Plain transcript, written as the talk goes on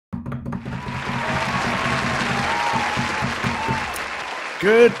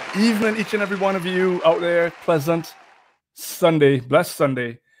Good evening, each and every one of you out there. Pleasant Sunday, blessed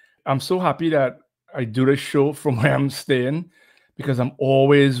Sunday. I'm so happy that I do this show from where I'm staying because I'm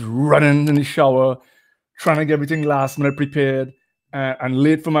always running in the shower, trying to get everything last minute prepared and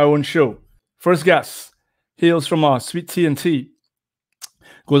late for my own show. First guest hails from our Sweet Tea and Tea,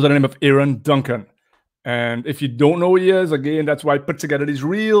 goes by the name of Aaron Duncan. And if you don't know who he is, again, that's why I put together these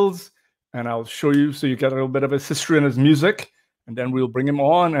reels and I'll show you so you get a little bit of his history and his music. And then we'll bring him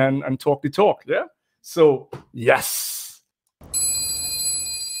on and talk the talk, yeah? So, yes.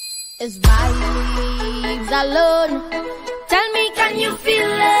 It's vibes alone. Tell me, can you feel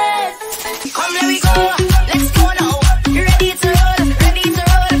it? Come, here we go. Let's go now. You ready to roll? Ready to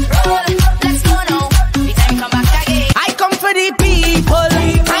roll? Let's go now. The time come back again. I come for the people.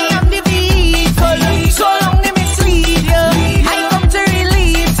 I am the people. So long they mislead you. I come to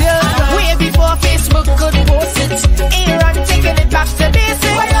release you. Way before Facebook could post it. Aaron taking it back to basics.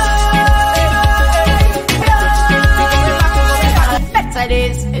 Better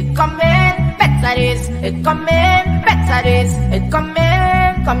days, it coming. Better days, it coming. Better days, it coming.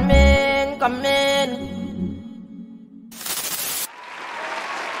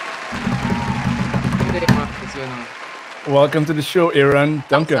 Welcome to the show, Aaron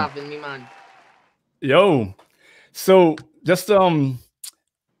Duncan. Thanks for having me, man. Yo. So, just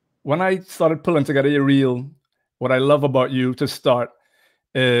when I started pulling together your reel, what I love about you to start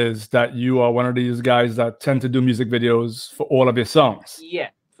is that you are one of these guys that tend to do music videos for all of your songs. Yeah,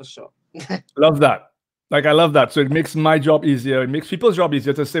 for sure. Love that. Like, I love that. So it makes my job easier. It makes people's job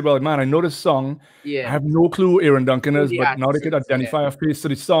easier to say, well, man, I know this song. Yeah. I have no clue who Aaron Duncan is, Yeah, but now they could identify a face to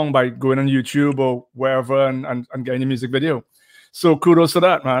the song by going on YouTube or wherever and getting a music video. So kudos to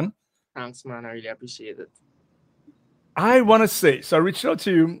that, man. Thanks, man. I really appreciate it. I want to say, so I reached out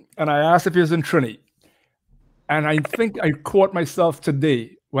to you and I asked if he was in Trini. And I think I caught myself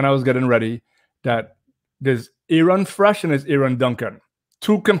today when I was getting ready that there's Aaron Fresh and there's Aaron Duncan.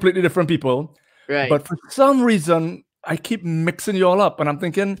 Two completely different people. Right. But for some reason, I keep mixing you all up. And I'm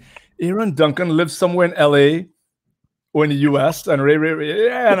thinking Aaron Duncan lives somewhere in LA or in the US. And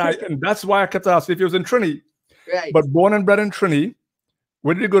and that's why I kept asking if he was in Trini. Right. But born and bred in Trini,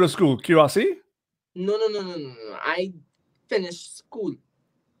 where did you go to school? QRC? No. I finished school.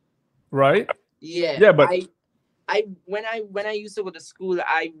 Right? Yeah. Yeah, but when I used to go to school,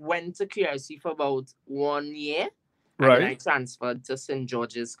 I went to QRC for about 1 year. And right. then I transferred to St.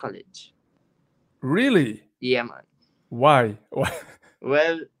 George's College. Really? Yeah, man. Why?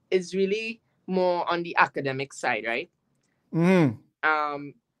 Well, it's really more on the academic side, right?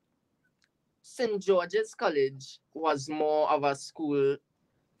 St. George's College was more of a school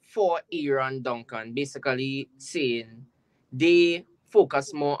for Aaron Duncan, basically saying they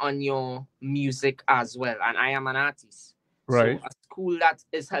focus more on your music as well. And I am an artist. Right. So a school that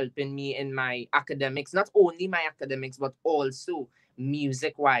is helping me in my academics, not only my academics, but also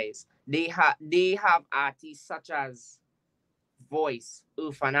music-wise. They have artists such as Voice,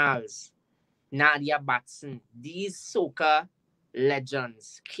 Urfanals, Nadia Batson. These soca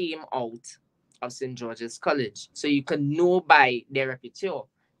legends came out of St. George's College. So you can know by their repertoire,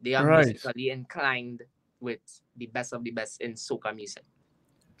 they are right. musically inclined with the best of the best in soca music.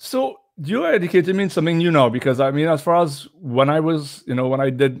 So you educated me in something new now, because I mean, as far as when I was, when I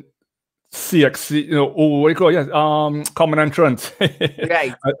did CXC, what do you call it? Yes, common entrance.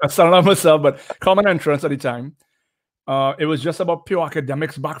 Right. I started out myself, but common entrance at the time. It was just about pure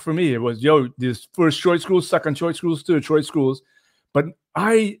academics back for me. It was, these first choice schools, second choice schools, third choice schools. But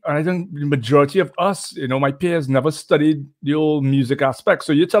I think the majority of us, my peers never studied the old music aspect.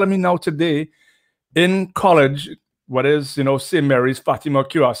 So you're telling me now today in college, what is, St. Mary's, Fatima,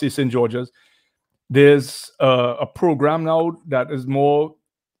 QRC, St. George's, there's a program now that is more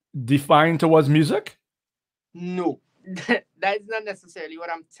defined towards music? No, that is not necessarily what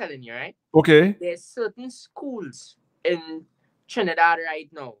I'm telling you, right? Okay. There's certain schools in Trinidad right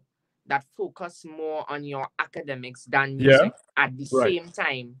now that focus more on your academics than music. Yeah. At the same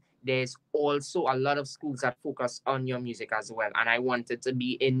time, there's also a lot of schools that focus on your music as well. And I wanted to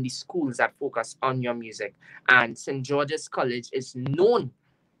be in the schools that focus on your music. And St. George's College is known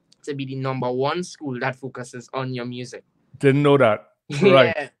to be the #1 school that focuses on your music. Didn't know that.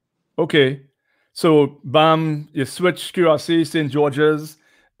 Right. Yeah. Okay. So, bam, you switched QRC, St. George's,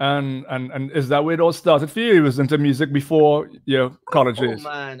 and is that where it all started for you? You was into music before your college days? Oh,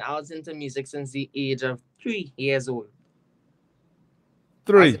 man. I was into music since the age of 3 years old.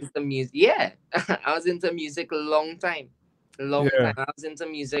 3? I was into music. Yeah. I was into music a long time. I was into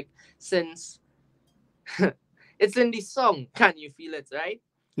music since it's in the song, Can You Feel It, right?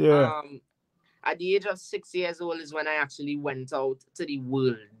 Yeah. At the age of 6 years old is when I actually went out to the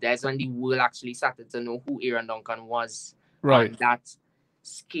world. That's when the world actually started to know who Aaron Duncan was Right. on that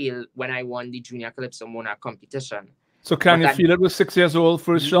scale when I won the Junior Calypso Monarch competition. So Can But You at Feel It was 6 years old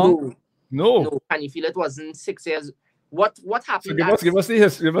first song? no, No. Can You Feel It wasn't 6 years. What So happened give us the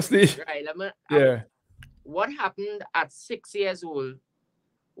history. Give us the right, yeah. what happened at 6 years old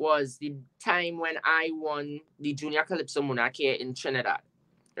was the time when I won the Junior Calypso Monarch here in Trinidad,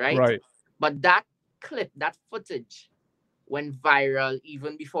 right? Right. But that clip, that footage went viral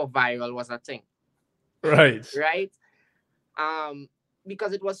even before viral was a thing, Right. right?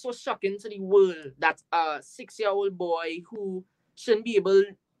 Because it was so shocking to the world that a 6-year-old boy who shouldn't be able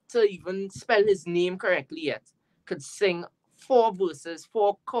to even spell his name correctly yet could sing 4 verses,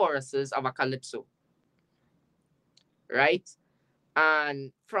 4 choruses of a calypso, right?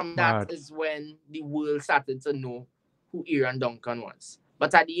 And from that Mad. is when the world started to know who Aaron Duncan was.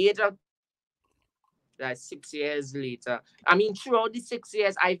 But at the age of 6 years later, I mean, throughout the 6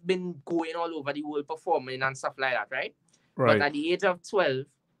 years, I've been going all over the world performing and stuff like that, right? Right. But at the age of 12,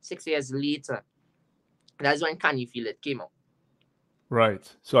 6 years later, that's when Can You Feel It came out.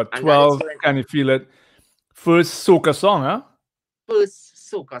 Right. So at And that is 12, when Can You Feel It? First soca song, huh? first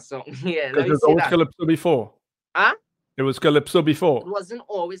soca song. Yeah, let Because me there's say always that. Calypso before. Huh? It was Calypso It before. wasn't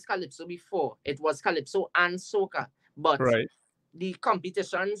always Calypso before. It was Calypso and Soca. But Right. the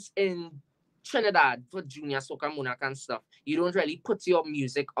competitions in Trinidad for Junior Soca Monarch and stuff, you don't really put your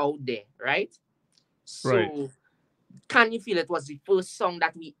music out there, right? So Right. Can You Feel It was the first song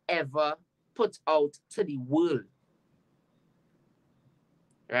that we ever put out to the world,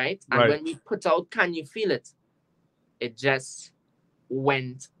 right? And Right. when we put out Can You Feel It, it just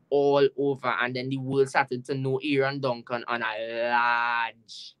went all over, and then the world started to know Aaron Duncan on a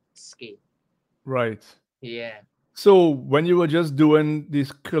large scale. Right. Yeah. So when you were just doing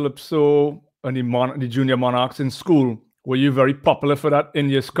this Calypso and the Junior Monarchs in school, were you very popular for that in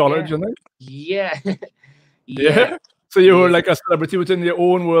your college? Yeah. And Yeah. yeah. Yeah. So you were Yeah. like a celebrity within your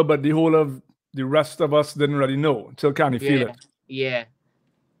own world, but the whole of the rest of us didn't really know until Can You Feel It? Yeah.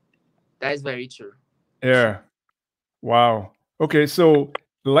 That is very true. Yeah. Wow. Okay. So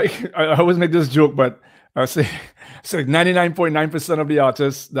like I always make this joke, but I say it's like 99.9% of the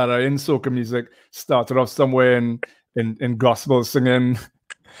artists that are in soca music started off somewhere in gospel singing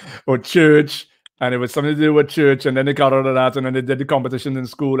or church, and it was something to do with church, and then they got out of that, and then they did the competitions in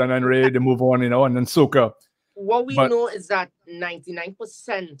school, and then they move on, and then soca. What we But know is that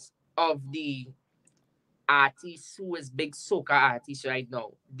 99% of the artists who is big soca artists right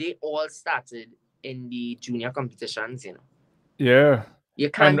now, they all started in the junior competitions, yeah, You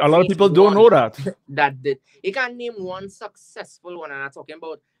and can't a lot of name people don't know one that. that did. You can't name one successful one, and I'm talking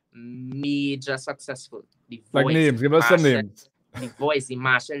about major successful. The Like Voice, names, give us some Machel, names. The Voice, the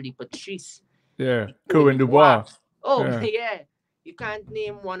Machel, the Patrice, Yeah, the Cohen Dubois. Oh, Yeah. yeah. You can't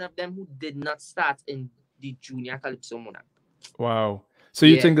name one of them who did not start in the Junior Calypso Monarch. Wow. So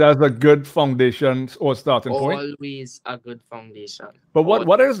you Yeah. think that's a good foundation or starting point? Always a good foundation. But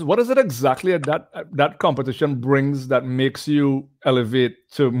what is it exactly that competition brings that makes you elevate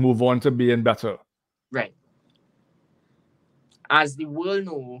to move on to being better? Right. As the world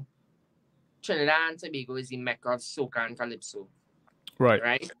know, Trinidad and Tobago is the mecca of soca and calypso. Right.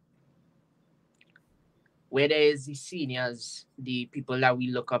 Right? Where there is the seniors, the people that we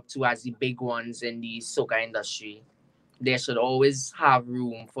look up to as the big ones in the soca industry, there should always have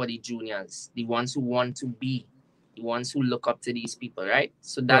room for the juniors, the ones who want to be, the ones who look up to these people, right?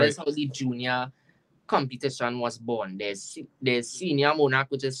 So that is how the junior competition was born. There's senior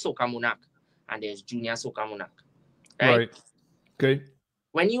monarch, which is soca monarch, and there's junior soca monarch, right? Okay.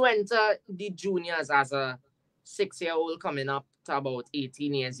 When you enter the juniors as a 6-year-old coming up to about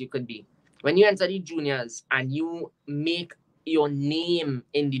 18 years, you could be. When you enter the juniors and you make your name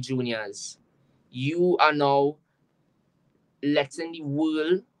in the juniors, you are now letting the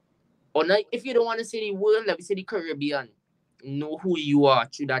world, or not, if you don't want to say the world, let me say the Caribbean, know who you are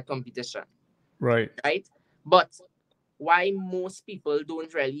through that competition. Right. But why most people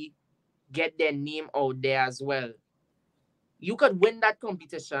don't really get their name out there as well? You could win that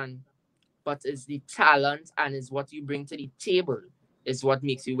competition, but it's the talent and it's what you bring to the table is what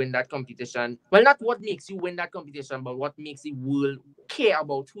makes you win that competition. Well, not what makes you win that competition, but what makes the world care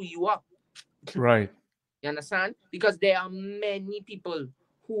about who you are. Right. You understand? Because there are many people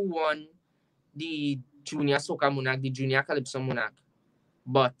who won the Junior Soca Monarch, the Junior Calypso Monarch.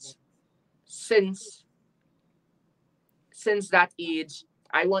 But since that age,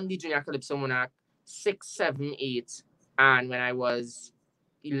 I won the Junior Calypso Monarch 6, 7, 8. And when I was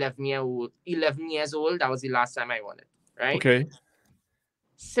 11 years old, that was the last time I won it. Right? Okay.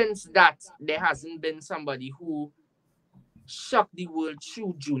 since that, there hasn't been somebody who shocked the world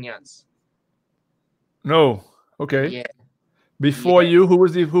through juniors. No. Okay. Yeah. Before Yeah. you, who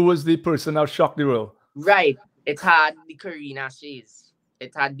was the person that shocked the world? Right. It had the Karina Shays.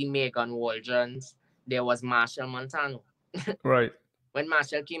 It had the Megan Waldrons. There was Machel Montano. Right. When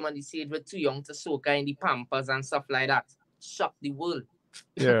Machel came on the stage with Too Young to Soca in the Pampers and stuff like that, shocked the world.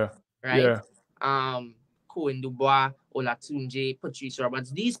 Yeah. Right? Yeah. Cohen Dubois, Olatunji, Patrice Roberts.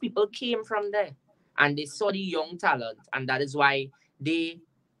 These people came from there. And they saw the young talent. And that is why they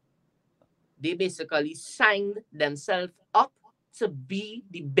basically signed themselves up to be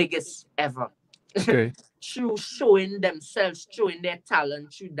the biggest ever. Okay. Through showing themselves, showing their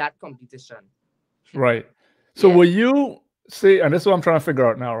talent through that competition. Right. So Yeah. will you say, and this is what I'm trying to figure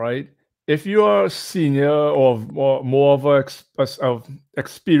out now, right? If you are a senior or more of of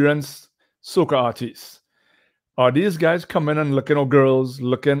experienced soca artist, are these guys coming and looking, or girls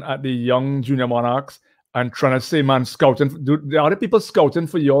looking at the young junior monarchs and trying to say, man, scouting? Are the people scouting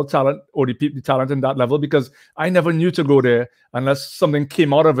for your talent or the talent in that level? Because I never knew to go there unless something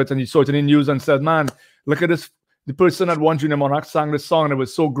came out of it and you saw it in the news and said, man, look at this. The person at one junior monarch sang this song and it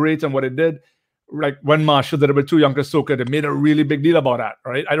was so great and what it did. Like when Machel did it with Too Young to Soca, they made a really big deal about that,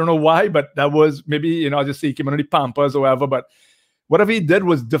 right? I don't know why, but that was maybe, I just say he came on the Pampers or whatever, but whatever he did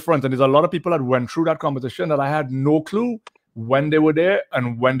was different. And there's a lot of people that went through that competition that I had no clue when they were there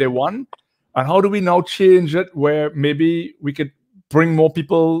and when they won. And how do we now change it where maybe we could bring more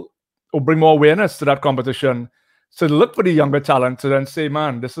people or bring more awareness to that competition? So look for the younger talent to then say,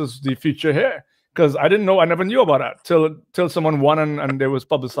 man, this is the future here. Because I didn't know, I never knew about that till someone won and it was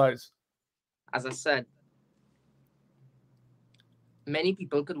publicized. As I said, many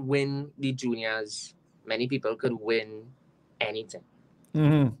people could win the juniors. Many people could win anything.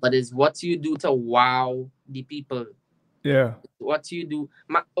 Mm-hmm. But it's what you do to wow the people. Yeah. What you do.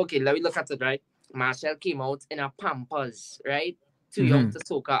 Okay, let me look at it, right? Machel came out in a Pampers, right? Too Young to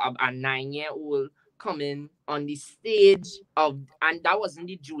Soca, a 9-year-old coming on the stage and that wasn't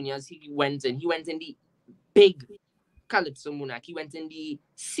the juniors he went in. He went in the big Calypso Monarch. He went in the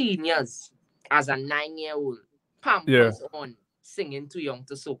seniors as a 9-year-old. Pampers on, singing Too Young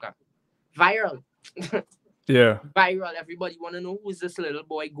to Soca. Viral. Yeah. Viral. Everybody want to know who's this little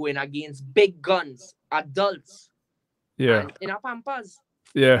boy going against big guns, adults. Yeah. And in a Pampers.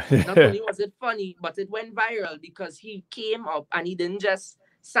 Yeah. Not only was it funny, but it went viral because he came up and he didn't just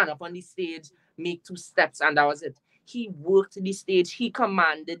stand up on the stage, make 2 steps, and that was it. He worked the stage. He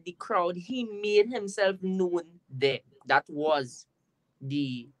commanded the crowd. He made himself known there. That was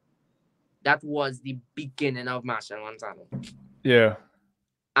the beginning of Machel Montano. Yeah.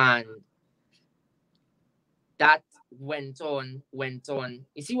 And that went on.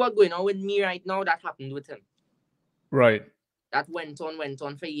 You see what's going on with me right now? That happened with him. Right. That went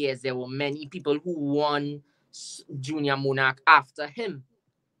on for years. There were many people who won Junior Monarch after him,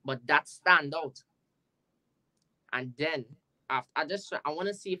 but that stand out. And then I want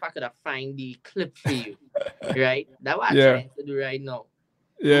to see if I could find the clip for you, right? That's what I'm trying to do right now.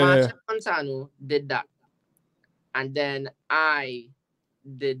 Yeah. Machel Montano did that, and then I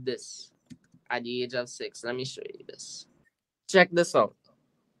did this at the age of 6. Let me show you this. Check this out,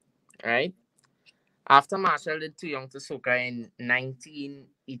 right? After Machel did Too Young to Soca in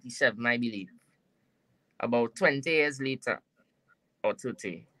 1987, I believe, about 20 years later, or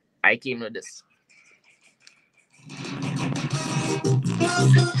 30, I came with this.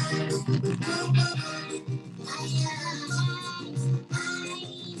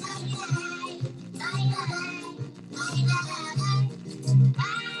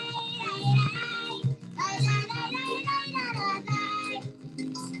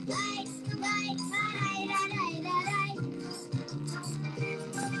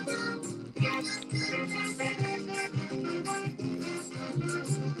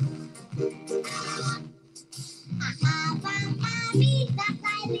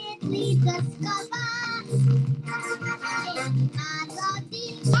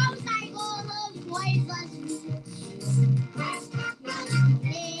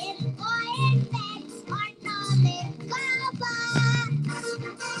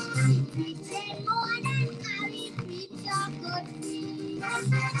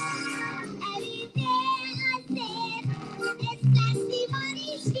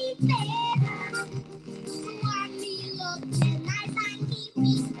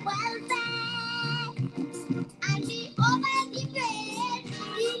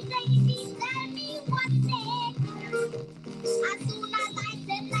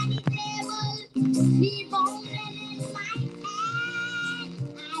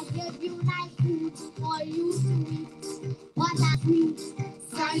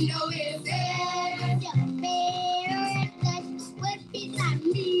 know it's it. Your favorite would be like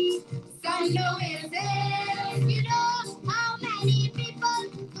me. Some know it's it. You know how many people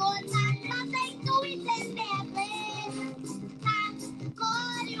don't have nothing to eat in their place. Thank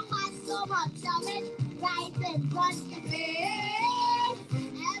God you have so much of it right in front of me.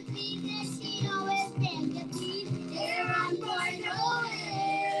 Every day she always take a piece. Here I'm going away.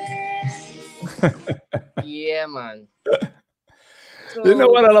 Yeah, man. You know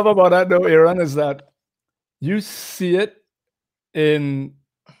So, what I love about that though, Aaron, is that you see it in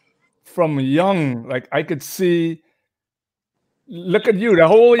from young. Like I could see. Look at you.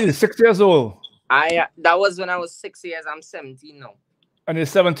 How old are you? 6 years old. that was when I was 6 years. I'm 17 now. And you're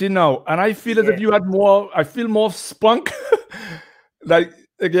 17 now. And I feel as Yeah. if you had more, I feel more spunk. like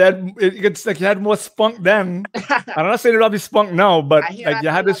it's like you had more spunk then. I'm not saying you have spunk now, but I hear like that you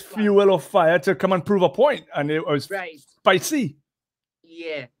a had this lot, man. fuel of fire to come and prove a point. And it was Right. spicy.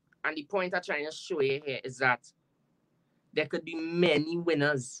 Yeah. And the point I'm trying to show you here is that there could be many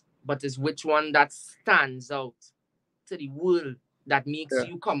winners, but it's which one that stands out to the world that makes Yeah.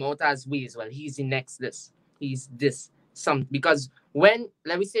 you come out as ways. Well, he's the next this. He's this. Because when,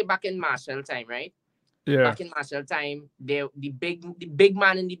 let me say back in Machel time, right? Yeah. Back in Machel time, the big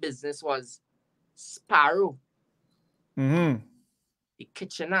man in the business was Sparrow, Mm-hmm. the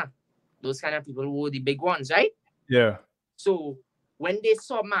Kitchener. Those kind of people were the big ones, right? Yeah. So when they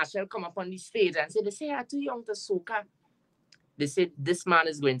saw Machel come up on the stage and say, they say, "I'm too young to soca," they said, "This man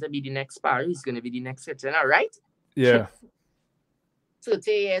is going to be the next Sparrow. He's going to be the next Kitchener," right? Yeah.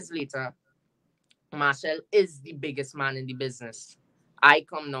 30 years later, Machel is the biggest man in the business. I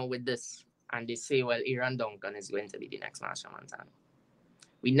come now with this, and they say, well, Aaron Duncan is going to be the next Machel Montano.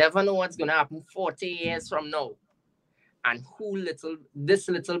 We never know what's going to happen 40 years from now. And this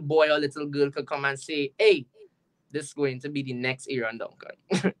little boy or little girl could come and say, hey, this is going to be the next Aaron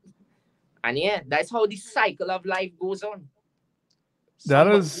Duncan. And yeah, that's how the cycle of life goes on.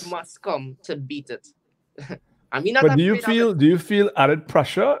 Somebody must come to beat it. I mean, but do you feel added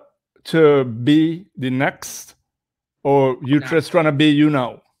pressure to be the next, or you just trying to be you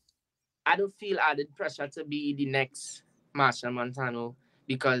now? I don't feel added pressure to be the next Machel Montano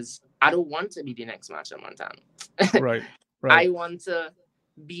because I don't want to be the next Machel Montano. Right. I want to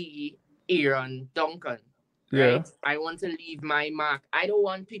be Aaron Duncan. Right? Yeah. I want to leave my mark. I don't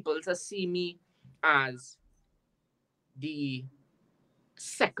want people to see me as the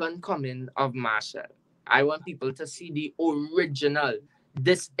second coming of Machel. I want people to see the original.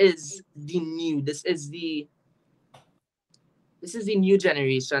 This is the new. This is the new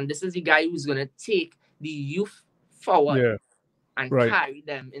generation. This is the guy who's gonna take the youth forward and carry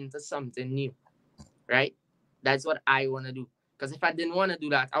them into something new. Right? That's what I want to do. Because if I didn't want to do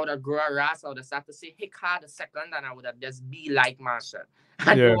that, I would have grown a ras. I would have started to say hick hard a second, and I would have just be like Machel.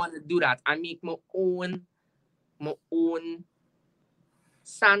 I don't want to do that. I make my own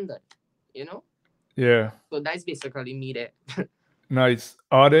standard, you know? Yeah. So that's basically me there. Nice.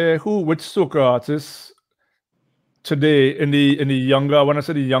 Are there which soca artists today in the younger, I want to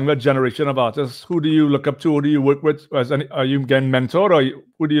say the younger generation of artists, who do you look up to? Who do you work with? Are you getting mentored, or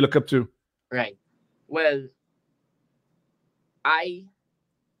who do you look up to? Right. Well, I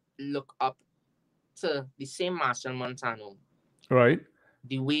look up to the same Machel Montano. Right.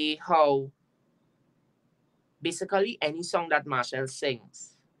 The way how basically any song that Machel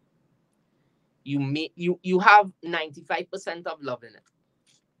sings, you have 95% of love in it.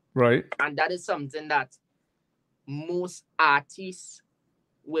 Right. And that is something that most artists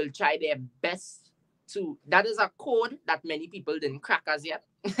will try their best to. That is a code that many people didn't crack as yet,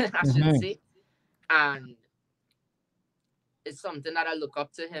 I should say. And it's something that I look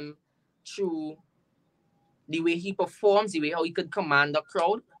up to him through the way he performs, the way how he could command a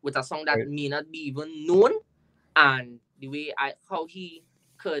crowd with a song that may not be even known, and the way how he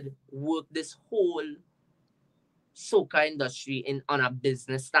could work this whole soca industry on a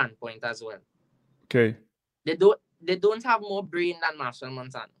business standpoint as well. Okay. They don't have more brain than Machel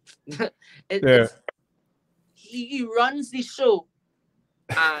Montano. He runs the show,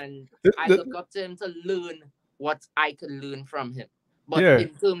 and I look up to him to learn what I could learn from him. But in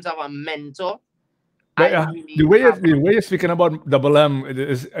terms of a mentor, the way you're speaking about Double M,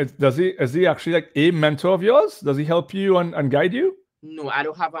 is he actually like a mentor of yours? Does he help you and guide you? No, I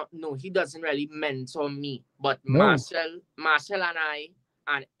don't have he doesn't really mentor me. But Machel and I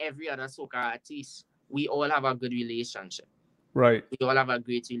and every other soca artist, we all have a good relationship. Right. We all have a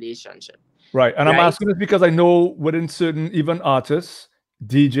great relationship. Right. And I'm asking this because I know within certain even artists,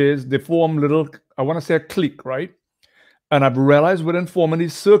 DJs, they form little, I want to say a clique, right? And I've realized within forming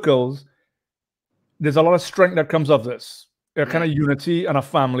these circles, there's a lot of strength that comes of this. a kind of unity and a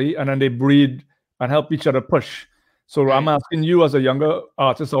family, and then they breed and help each other push. So I'm asking you, as a younger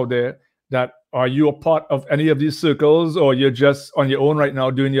artist out there, that are you a part of any of these circles, or you're just on your own right now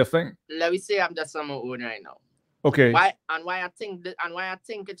doing your thing? Let me say I'm just on my own right now. Okay. Why I think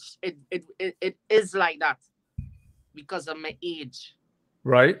it is like that, because of my age.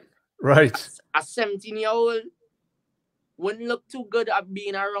 Right. A 17-year-old wouldn't look too good at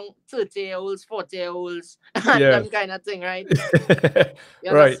being around 30-year-olds, 40-year-olds, and them kind of thing, right?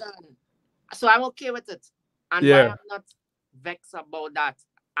 You right. understand? So I'm okay with it. And why I'm not vexed about that,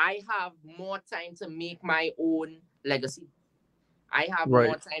 I have more time to make my own legacy. I have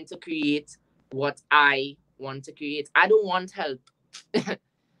more time to create what I want to create. I don't want help. I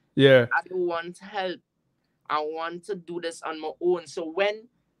don't want help. I want to do this on my own. So when,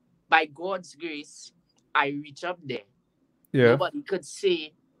 by God's grace, I reach up there, nobody could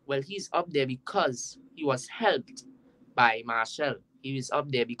say, well, he's up there because he was helped by Machel. He was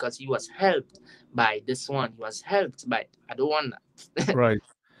up there because he was helped by this one. He was helped by... I don't want that. Right.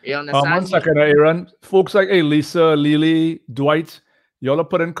 You understand? 1 second, Aaron. Folks like Lisa, Lily, Dwight, y'all are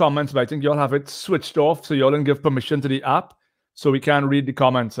putting comments, but I think y'all have it switched off, so y'all didn't give permission to the app, so we can't read the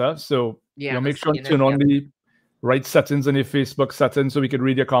comments. So make sure to turn on the right settings in your Facebook settings so we can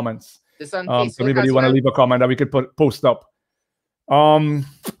read your comments. This on Facebook, so anybody want to leave a comment that we could post up.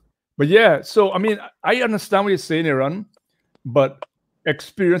 But yeah, so I mean, I understand what you're saying, Aaron, but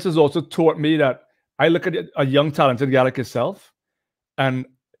experience has also taught me that I look at a young, talented guy like yourself, and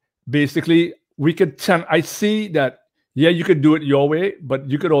basically I see that, you could do it your way, but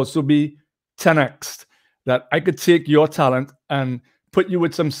you could also be 10x. That I could take your talent and put you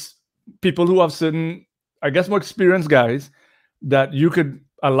with some people who have certain, I guess, more experienced guys that you could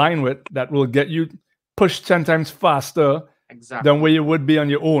align with, that will get you pushed 10 times faster than where you would be on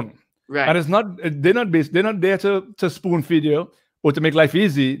your own. Right. And it's not, they're not there to spoon feed you or to make life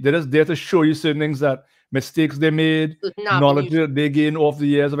easy. They're just there to show you certain things, that mistakes they made, knowledge that they gain off the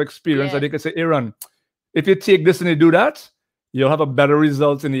years of experience. And they can say, Aaron, if you take this and you do that, you'll have a better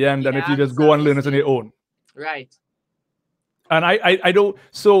result in the end than if you just go and learn it on your own. Right. And I don't.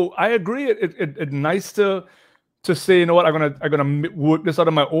 So I agree. It's nice to say, you know what, I'm gonna work this out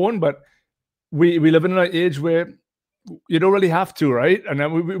on my own. But we live in an age where you don't really have to, right? And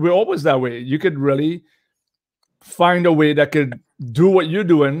then we're always that way. You could really find a way that could do what you're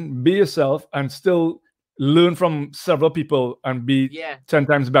doing, be yourself, and still learn from several people and be 10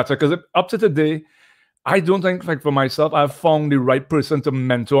 times better. Because up to today, I don't think, like, for myself, I've found the right person to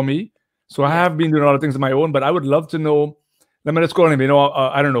mentor me. So I have been doing a lot of things on my own, but I would love to know, let me just call him,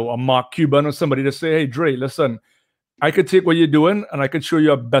 I don't know, a Mark Cuban or somebody to say, hey, Dre, listen, I could take what you're doing and I could show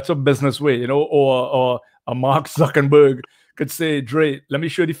you a better business way, or a Mark Zuckerberg could say, Dre, let me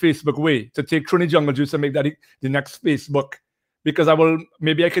show you the Facebook way to take Trini Jungle Juice and make that the next Facebook, because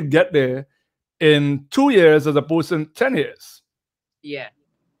maybe I could get there in 2 years as opposed to 10 years. Yeah.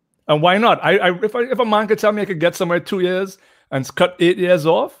 And why not? If a man could tell me I could get somewhere 2 years and cut 8 years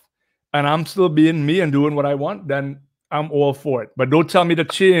off, and I'm still being me and doing what I want, then I'm all for it. But don't tell me to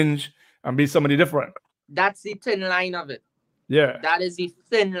change and be somebody different. That's the thin line of it. Yeah. That is the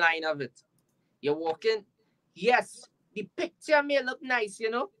thin line of it. You're walking, yes, the picture may look nice,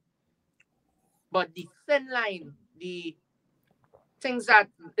 but the thin line, the things that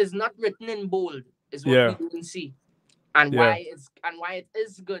is not written in bold is what we don't see. And why it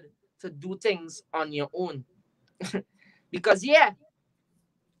is good to do things on your own. Because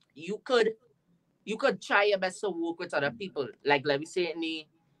you could try your best to work with other people. Like, let me say, in the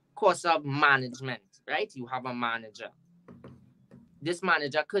course of management, right? You have a manager. This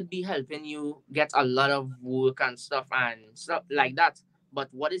manager could be helping you get a lot of work and stuff like that. But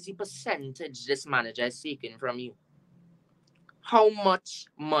what is the percentage this manager is taking from you? How much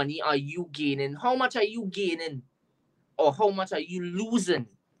money are you gaining? How much are you gaining? Or how much are you losing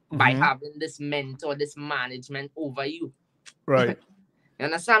by having this mentor, this management over you? Right. You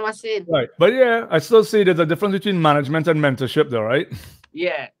understand what I'm saying? Right. But I still see there's a difference between management and mentorship, though, right?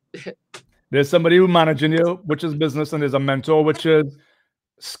 Yeah. There's somebody who managing you, which is business, and there's a mentor, which is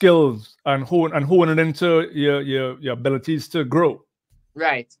skills and honing into your abilities to grow.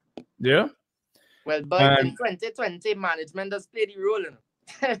 Right. Yeah. Well, but in 2020, management does play the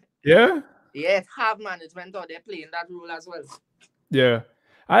role. Yeah. Yeah, have management or they're playing that role as well. Yeah,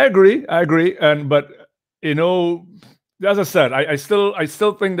 I agree. But as I said, I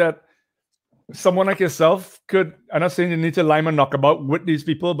still think that someone like yourself could. I'm not saying you need to lime and knockabout with these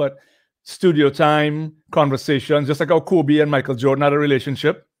people, but studio time, conversations, just like how Kobe and Michael Jordan had a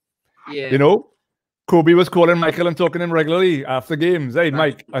relationship. Yeah. Kobe was calling Michael and talking to him regularly after games. Hey,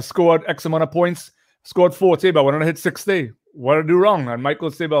 Mike, I scored X amount of points, scored 40, but I want to hit 60. what did I do wrong? And Mike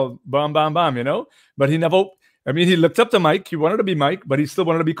will say, well, bam, bam, bam, you know. But he never. I mean, he looked up to Mike. He wanted to be Mike, but he still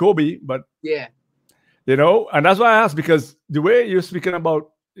wanted to be Kobe. But Yeah. you know, and that's why I asked, because the way you're speaking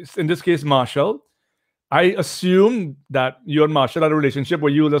about, in this case, Machel, I assume that you and Machel had a relationship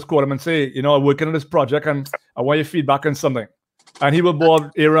where you will just call him and say, you know, I'm working on this project and I want your feedback on something. And he will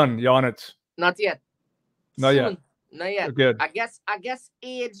board Aaron, you're on it. Not yet. Not yet. Not yet. Good. I guess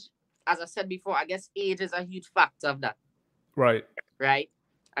age, as I said before, I guess age is a huge factor of that. Right. Right?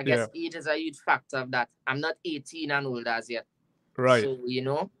 I guess age is a huge factor of that. I'm not 18 and old as yet. Right. So, you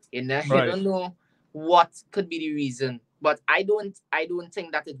know, you don't know what could be the reason. But I don't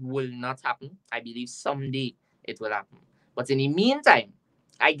think that it will not happen. I believe someday it will happen. But in the meantime,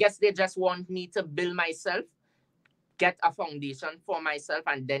 I guess they just want me to build myself, get a foundation for myself,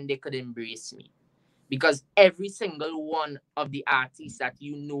 and then they could embrace me. Because every single one of the artists that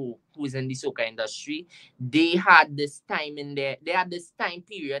you know who's in the soca industry, they had this time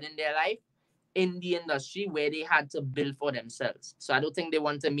period in their life in the industry where they had to build for themselves. So I don't think they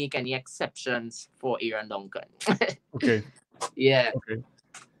want to make any exceptions for Aaron Duncan. Okay. Yeah. Okay.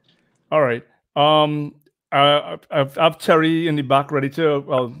 All right. I've Terri in the back ready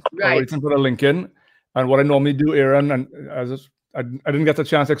to ready to put a link in. And what I normally do, Aaron, and I didn't get the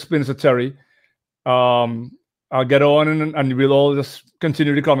chance to explain this to Terri. I'll get on and we'll all just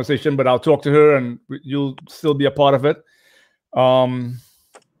continue the conversation, but I'll talk to her and you'll still be a part of it.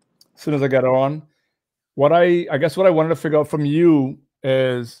 As soon as I get her on, I guess what I wanted to figure out from you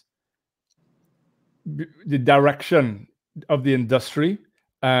is the direction of the industry,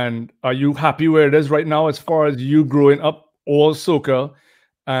 and are you happy where it is right now as far as you growing up all soca,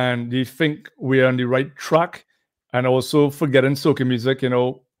 and do you think we're on the right track, and also forgetting soca music, you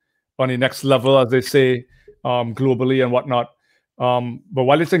know, on the next level, as they say, globally and whatnot. But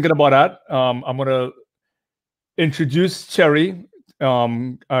while you're thinking about that, I'm gonna introduce Terri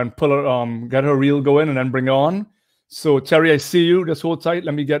and pull her, get her reel going, and then bring her on. So Terri, I see you. Just hold tight.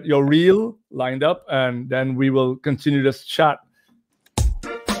 Let me get your reel lined up, and then we will continue this chat.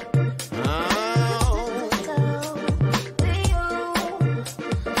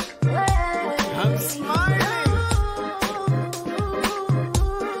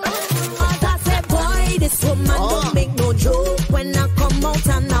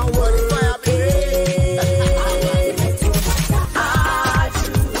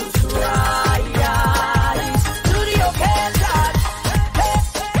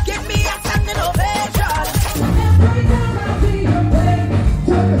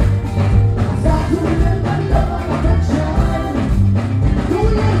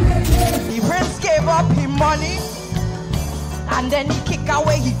 Then he kick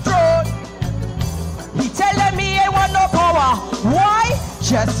away he throat. He telling me I want no power. Why?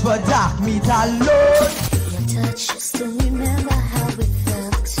 Just for dark meat alone. Your touch just to remember how it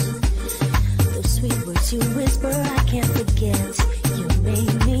felt. Those sweet words you whisper I can't forget. You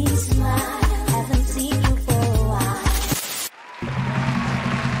made me smile. Haven't seen you for a while.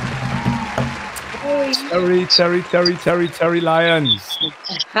 Terri Lyons.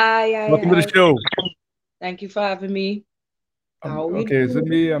 Hi. Welcome to the show. Thank you for having me. Okay, is it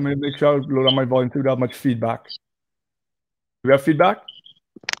me? I'm going to make sure I load on my volume so we don't have much feedback. Do we have feedback?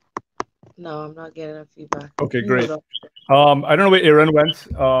 No, I'm not getting a feedback. Okay, great. I don't know where Aaron went.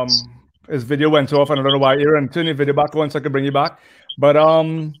 His video went off, and I don't know why. Aaron, turn your video back on so I can bring you back. But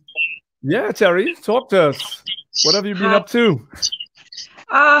yeah, Terri, talk to us. What have you been up to?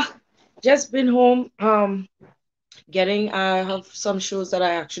 Just been home. I have some shows that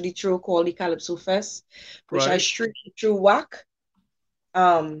I actually throw called the Calypso Fest, which I stream through WAC.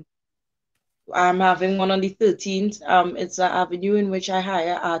 I'm having one on the 13th. It's an avenue in which I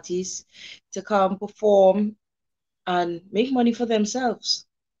hire artists to come perform and make money for themselves.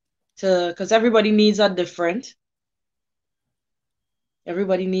 Because everybody needs a different.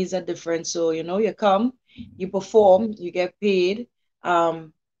 Everybody needs a different. So, you know, you come, you perform, you get paid,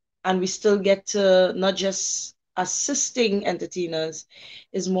 and we still get to not just assisting entertainers,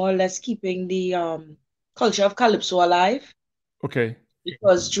 is more or less keeping the culture of Calypso alive. Okay.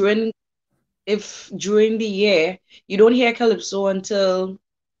 Because during the year you don't hear Calypso until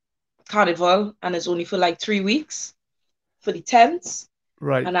Carnival, and it's only for like 3 weeks for the 10th.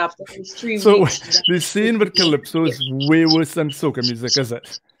 Right. And after those 3 weeks. So the scene with Calypso is way worse than soca music, is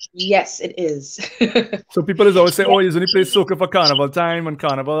it? Yes, it is. So people is always say, oh, you only play soca for Carnival time and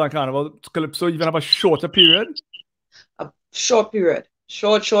Carnival. Calypso even have a shorter period? A short period.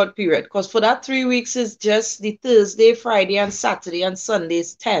 Short period. Because for that 3 weeks is just the Thursday, Friday, and Saturday and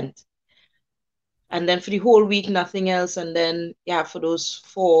Sunday's 10th. and then for the whole week nothing else, and then yeah, for those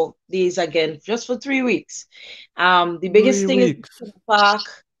 4 days again, just for 3 weeks. The biggest 3 thing is weeks. the park,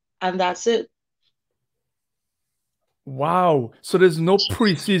 and that's it. Wow. So there's no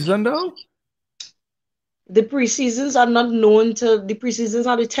preseason though? The preseasons are not known to the preseasons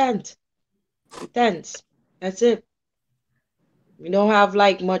are the 10th. The 10th. That's it. We don't have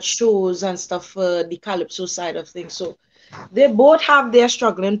like much shows and stuff for the Calypso side of things. So they both have their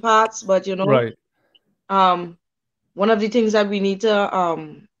struggling parts, but Right. one of the things that we need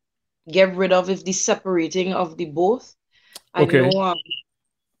to get rid of is the separating of the both. I Okay. know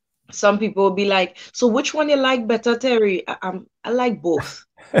some people will be like, so which one you like better, Terry? I like both.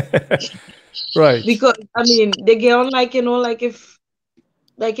 Right. Because I mean they get on like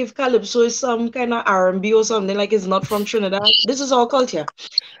like if Calypso is some kind of R&B or something, like it's not from Trinidad. This is our culture.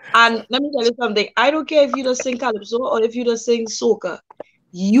 And let me tell you something. I don't care if you just sing Calypso or if you just sing Soca.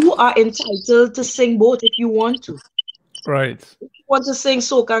 You are entitled to sing both if you want to. Right. If you want to sing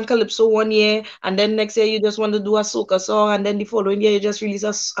Soca and Calypso one year, and then next year you just want to do a Soca song, and then the following year you just release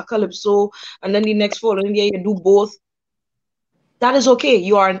a Calypso, and then the next following year you do both. That is okay.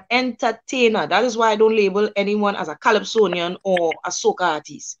 You are an entertainer. That is why I don't label anyone as a Calypsonian or a Soca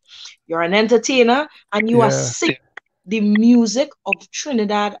artist. You're an entertainer and you are Yeah. singing the music of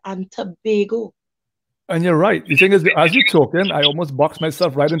Trinidad and Tobago. And you're right. The thing is, as you're talking, I almost boxed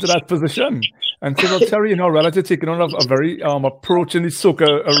myself right into that position and said, well, Terry, relative taking on a very approach in the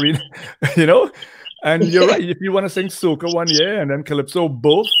soca arena, And you're right. If you want to sing soca one year and then Calypso,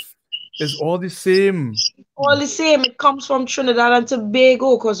 both is all the same. All the same, it comes from Trinidad and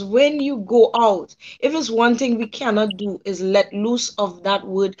Tobago. Because when you go out, if it's one thing we cannot do is let loose of that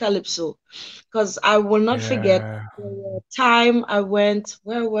word Calypso. Because I will not forget the time I went,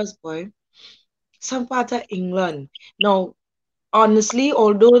 where was boy? Some part of England. Now, honestly,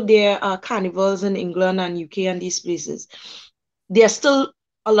 although there are carnivals in England and UK and these places, there are still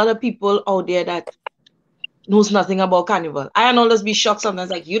a lot of people out there that knows nothing about carnival. I can always be shocked sometimes,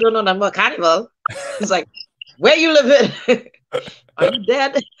 like, you don't know nothing about carnival. It's like, where you living? Are you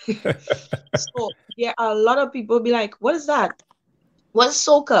dead? So there are a lot of people be like, what is that? What's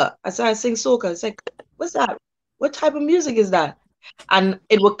soca? I said, I sing soca. It's like, what's that? What type of music is that? And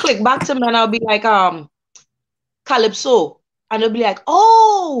it will click back to me and I'll be like, Calypso. And it'll be like,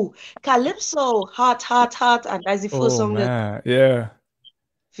 oh, Calypso, hot, hot, hot. And that's the first song that Yeah.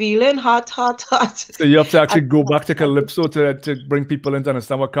 feeling hot, hot, hot. So you have to actually go back to Calypso to bring people in to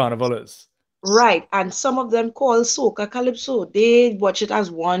understand what carnival is. Right. And some of them call soca Calypso. They watch it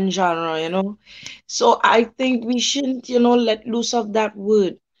as one genre. So I think we shouldn't, let loose of that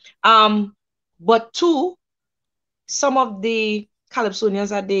word. But two, some of the Calypsonians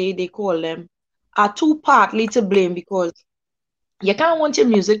that they call them are too partly to blame, because you can't want your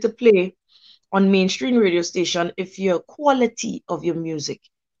music to play on mainstream radio station if your quality of your music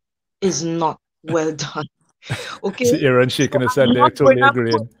is not well done. Okay. See Aaron shaking his head there, totally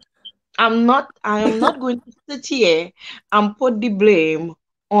agreeing. I am not going to sit here and put the blame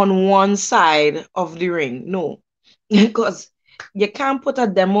on one side of the ring. No, because you can't put a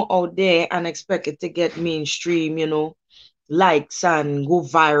demo out there and expect it to get mainstream, likes and go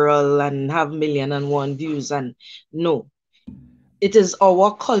viral and have 1,000,001 views. And no, it is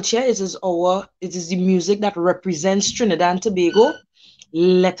our culture. It is the music that represents Trinidad and Tobago.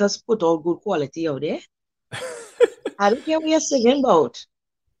 Let us put our good quality out there. I don't care what you're singing about.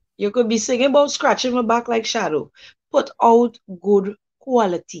 You could be singing about scratching my back like Shadow. Put out good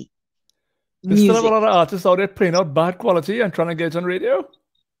quality There's still a music. lot of artists out there playing out bad quality and trying to get on radio.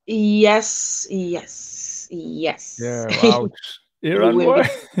 Yes. Yeah, wow. Aaron, boy.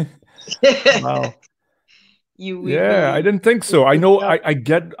 Wow. I didn't think so. I know,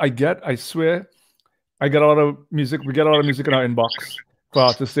 I swear, I get a lot of music. We get a lot of music in our inbox for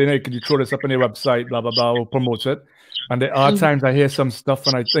artists saying, hey, could you throw this up on your website, blah, blah, blah, we'll promote it. And there are times I hear some stuff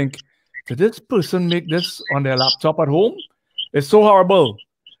and I think, did this person make this on their laptop at home? It's so horrible.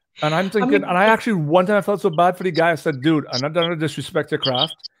 And I'm thinking, and I actually, one time I felt so bad for the guy. I said, dude, I'm not trying to disrespect your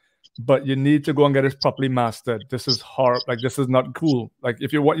craft, but you need to go and get this properly mastered. This is horrible. Like, this is not cool. Like,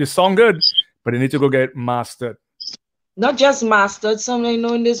 if you want your song good, but you need to go get it mastered. Not just mastered. Some,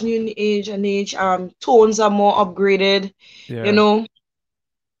 in this new age, tones are more upgraded. Yeah.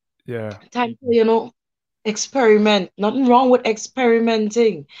 Time to, experiment. Nothing wrong with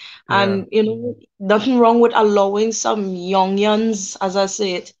experimenting. And, nothing wrong with allowing some youngins, as I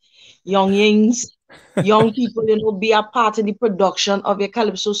say it, youngings, young people, be a part of the production of your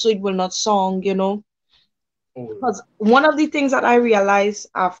Calypso so it will not song, Because one of the things that I realized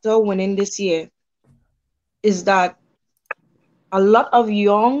after winning this year is that a lot of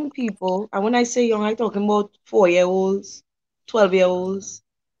young people, and when I say young, I'm talking about 4-year-olds, 12-year-olds,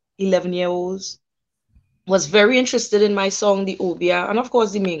 11-year-olds, was very interested in my song, the Obia, and of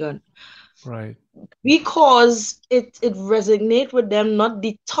course the Megan. Right. Because it resonates with them, not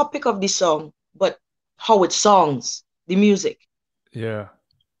the topic of the song, but how it songs, the music. Yeah.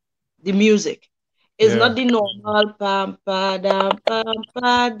 The music is Yeah. not the normal pam pa dam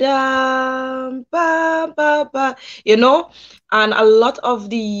pam pa, you know. And a lot of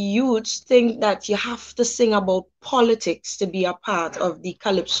the youths think that you have to sing about politics to be a part of the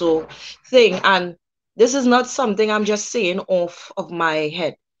calypso thing, and this is not something I'm just saying off of my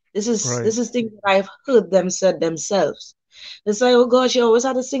head. Right. This is things that I've heard them said themselves. They say, "Oh gosh, you always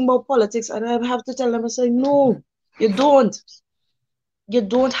have to sing about politics," and I have to tell them, I say, "No, you don't. You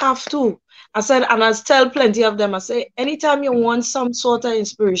don't have to." I said, and I tell plenty of them, I say, anytime you want some sort of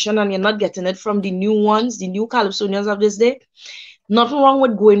inspiration and you're not getting it from the new ones, the new Calypsonians of this day, nothing wrong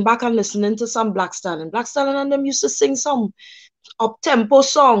with going back and listening to some Black Stallion. Black Stallion and them used to sing some up-tempo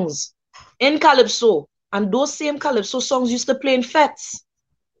songs in Calypso. And those same Calypso songs used to play in fetes.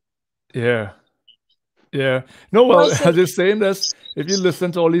 Yeah. Yeah. No, So I well, say, as you're saying this, if you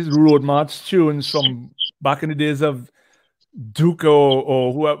listen to all these road march tunes from back in the days of Duke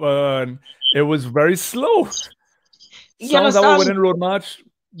or whoever, and it was very slow. you Songs that were understand? within road march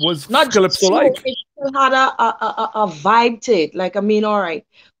was Not just calypso slow, like. it still had a vibe to it. Like, I mean, all right.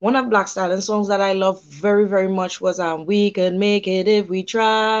 One of Black Stallion songs that I love very, very much was We Can Make It If We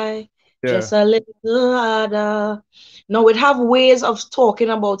Try, Yeah. just a little harder. No, it have ways of talking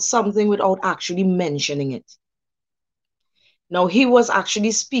about something without actually mentioning it. Now, he was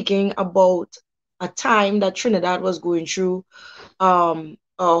actually speaking about a time that Trinidad was going through um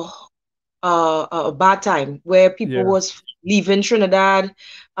a a bad time where people Yeah. was leaving Trinidad,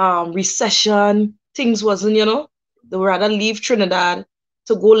 recession, things wasn't, they would rather leave Trinidad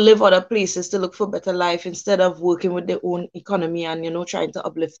to go live other places to look for better life instead of working with their own economy and, trying to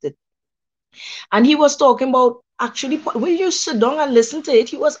uplift it. And he was talking about actually, when you sit down and listen to it,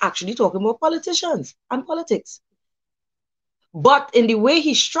 he was actually talking about politicians and politics. But in the way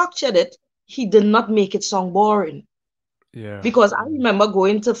he structured it, he did not make it sound boring. Yeah. Because I remember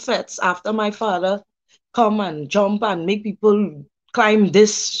going to fetes after my father come and jump and make people climb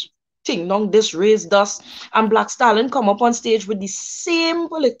this thing down this raised dust, and Black Stallion come up on stage with the same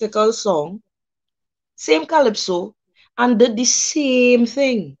political song, same calypso, and did the same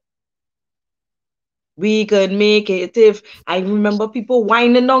thing. We could make it if I remember people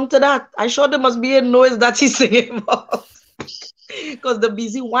whining down to that. I sure there must be a noise that he's singing about because they're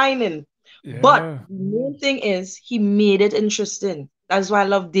busy whining. But Yeah. the main thing is he made it interesting. That's why I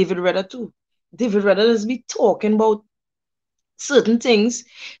love David Redder too. David Redder is be talking about certain things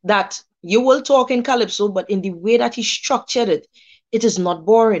that you will talk in Calypso, but in the way that he structured it, it is not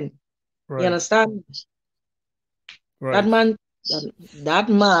boring. You Right. understand? That Right. man, that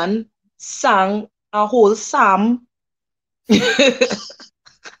man sang a whole psalm,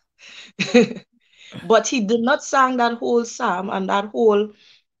 but he did not sing that whole psalm and that whole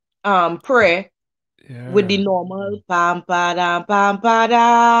prayer with the Yeah. normal pam padam pam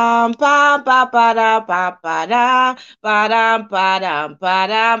padam pam pa padam pam padam padam padam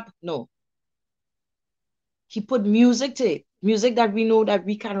padam. No, he put music to it, music that we know that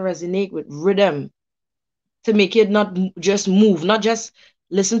we can resonate with, rhythm to make it not just move, not just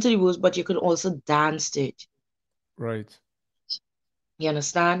listen to the words, but you could also dance to it. Right. You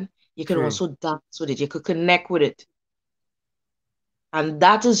understand? You could True. also dance with it. You could connect with it. And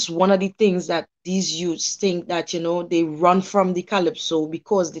that is one of the things that these youths think that, they run from the calypso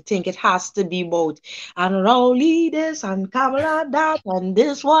because they think it has to be about and Rowley this and Kamala that and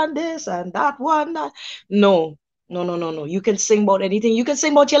this one this and that one that. No, no, no, no, no. You can sing about anything. You can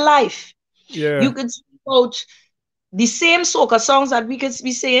sing about your life. You Yeah. can sing about the same soca songs that we could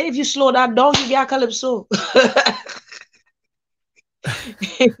be saying. If you slow that down, you get a calypso.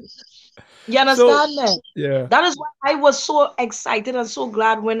 You So understand that? yeah. That is why I was so excited and so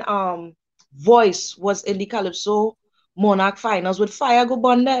glad when Voice was in the Calypso Monarch finals with Fire Go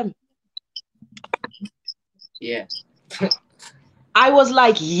Burn Them. Yeah. I was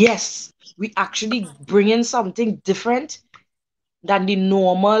like, yes, we actually bring in something different than the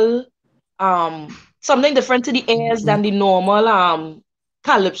normal, something different to the airs than the normal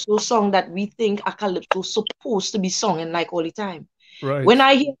Calypso song that we think a Calypso supposed to be sung like all the time. Right. When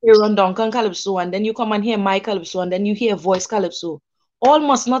I hear Aaron Duncan Calypso and then you come and hear my Calypso and then you hear Voice Calypso, all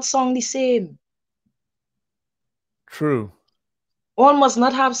must not sound the same. True. All must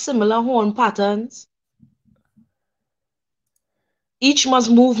not have similar horn patterns. Each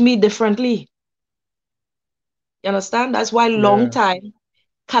must move me differently. You understand? That's why long time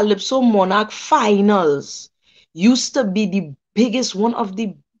Calypso Monarch finals used to be the biggest, one of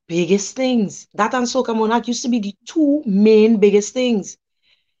the biggest things. That and Soca Monarch used to be the two main biggest things.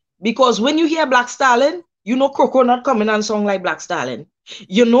 Because when you hear Black Stallion, you know Croco not coming and song like Black Stallion.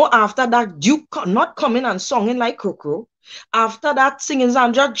 You know after that Duke not coming and singing like Croco. After that singing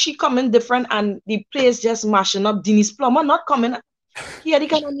Zandra, she coming different and the place just mashing up. Denise Plummer not coming. Hear the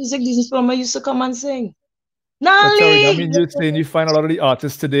kind of music Denise Plummer used to come and sing. But Terri, I Nali! mean, you're saying you find a lot of the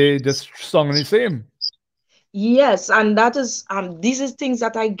artists today just singing the same. Yes, and that is these is things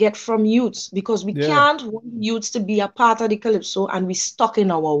that I get from youths because we Yeah. can't want youths to be a part of the calypso and we stuck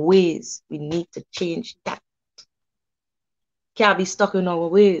in our ways. We need to change that. Can't be stuck in our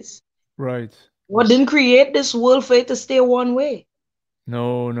ways. Right. What didn't create this world for it to stay one way?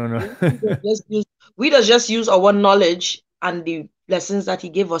 No. We just use our knowledge and the lessons that he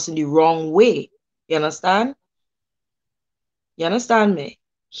gave us in the wrong way. You understand? You understand me?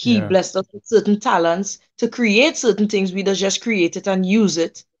 He blessed us with certain talents to create certain things. We just create it and use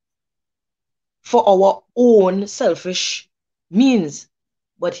it for our own selfish means.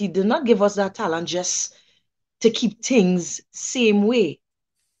 But he did not give us that talent just to keep things same way.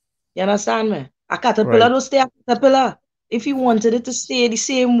 You understand me? A caterpillar don't stay a caterpillar. If he wanted it to stay the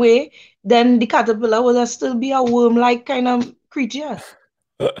same way, then the caterpillar would still be a worm-like kind of creature.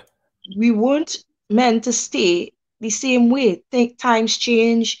 We weren't meant to stay the same way. Times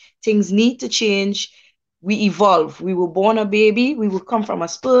change, things need to change. We evolve. We were born a baby, we will come from a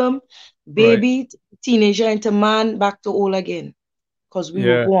sperm, baby, teenager into man, back to old again. Because we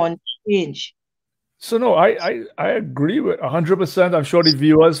will go on change. So no, I agree with 100%. I'm sure the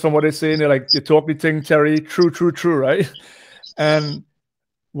viewers, from what they're saying, they're like, you talk the thing, Terri, true, right? And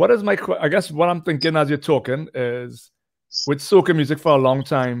what is I guess what I'm thinking as you're talking is, with soca music for a long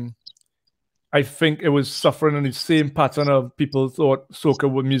time, I think it was suffering in the same pattern of people thought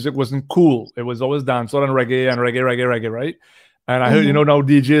soca music wasn't cool. It was always dancehall and reggae, right? And I heard, now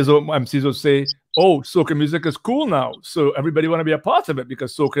DJs or MCs will say, oh, soca music is cool now. So everybody want to be a part of it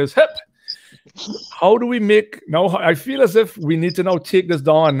because soca is hip. How do we make, now I feel as if we need to now take this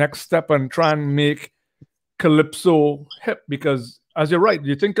down a next step and try and make Calypso hip, because as you're right,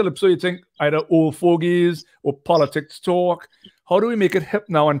 you think Calypso, you think either old fogies or politics talk. How do we make it hip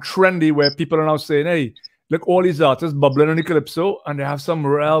now and trendy where people are now saying, hey, look, all these artists bubbling in the Calypso and they have some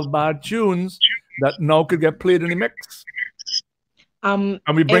real bad tunes that now could get played in the mix? And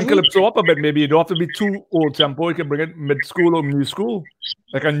we bring Calypso up a bit. Maybe you don't have to be too old tempo. You can bring it mid-school or new school,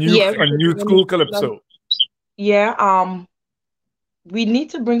 like a new school Calypso. Yeah. We need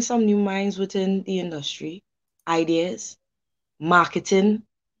to bring some new minds within the industry, ideas, marketing,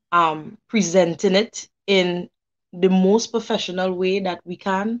 presenting it in the most professional way that we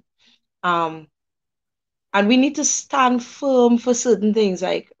can. And we need to stand firm for certain things.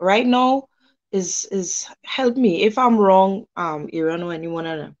 Like right now, is help me if I'm wrong, Aaron or anyone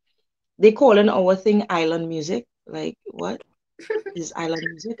of them. They calling our thing island music. Like what is island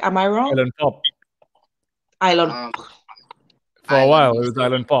music? Am I wrong? Island pop. Island. For a while, it was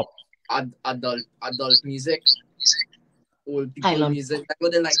island pop. Adult music. Old people music. That's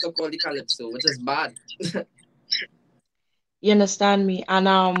what they like to call the Calypso, which is bad. You understand me?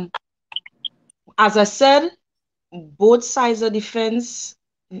 And as I said, both sides of the fence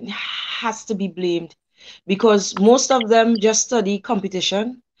has to be blamed, because most of them just study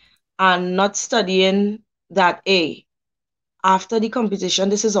competition and not studying that after the competition,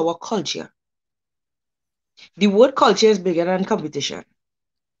 this is our culture. The word culture is bigger than competition.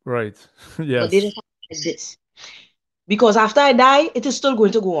 Right. Yes. But they don't like this. Because after I die, it is still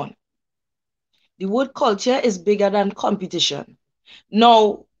going to go on. The word culture is bigger than competition.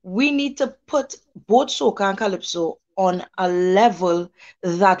 Now, we need to put both soca and calypso on a level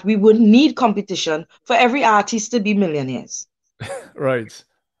that we would need competition for every artist to be millionaires. Right.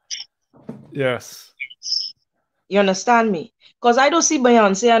 Yes. You understand me? Because I don't see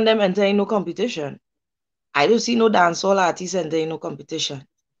Beyonce and them entering no competition. I don't see no dancehall artists entering no competition.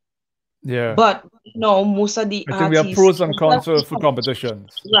 Yeah. But most of the I think we have pros and cons for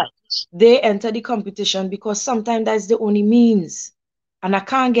competitions. Right. They enter the competition because sometimes that's the only means. And I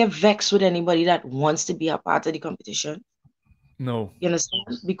can't get vexed with anybody that wants to be a part of the competition. No. You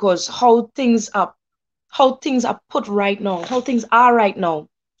understand? Because how things are put right now, how things are right now,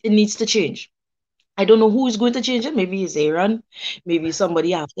 it needs to change. I don't know who is going to change it. Maybe it's Aaron. Maybe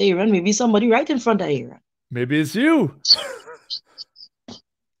somebody after Aaron. Maybe somebody right in front of Aaron. Maybe it's you.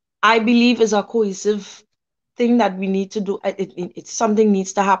 I believe it's a cohesive thing that we need to do. Something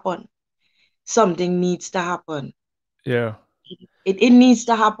needs to happen. Something needs to happen. Yeah. It needs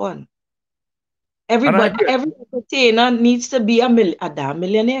to happen. Everybody, every entertainer needs to be a damn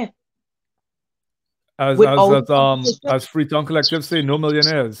millionaire. As Freetown Collective say, no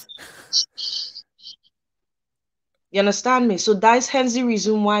millionaires. You understand me? So that's hence the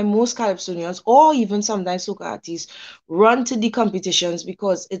reason why most calypsonians, or even sometimes soca artists, run to the competitions,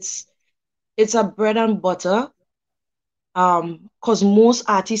 because it's a bread and butter. Because most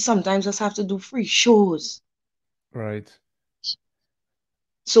artists sometimes just have to do free shows. Right.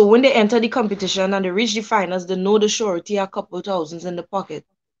 So when they enter the competition and they reach the finals, they know the surety a couple thousands in the pocket.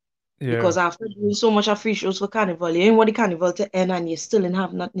 Yeah. Because after doing so much of free shows for Carnival, you ain't want the Carnival to end and you still didn't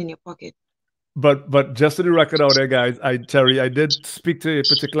have nothing in your pocket. But just to the record out there, guys, Terry, I did speak to a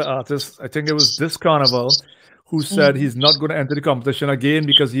particular artist, I think it was this Carnival, who said he's not going to enter the competition again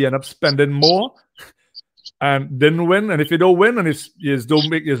because he ended up spending more and didn't win. And if you don't win and you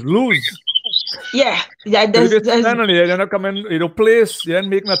lose. Yeah. You end up coming, place, you didn't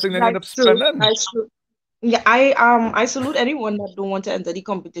make nothing, then you end up spending. That's true. Yeah, I salute anyone that don't want to enter the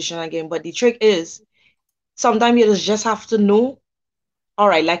competition again. But the trick is, sometimes you just have to know. All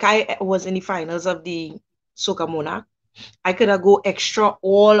right, like I was in the finals of the Soca Monarch, I could have go extra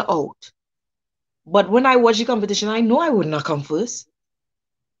all out. But when I watch the competition, I know I would not come first.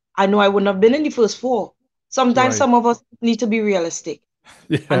 I know I wouldn't have been in the first four. Sometimes some of us need to be realistic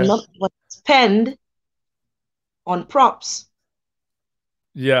and not spend on props.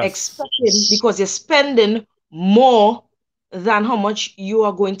 Yes. Expecting, because you're spending more than how much you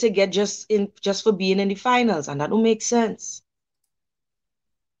are going to get just for being in the finals, and that don't make sense.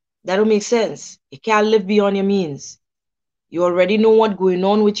 That don't make sense. You can't live beyond your means. You already know what's going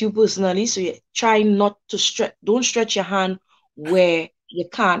on with you personally, so you try not to stretch. Don't stretch your hand where you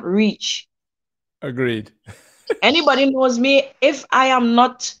can't reach. Agreed. Anybody knows me. If I am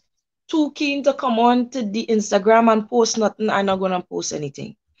not too keen to come on to the Instagram and post nothing, I'm not gonna post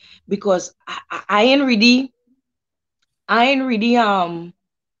anything, because I ain't really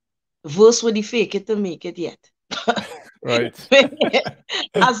verse with the fake it to make it yet. Right.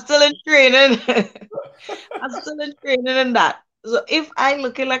 I'm still in training. I'm still in training in that. So if I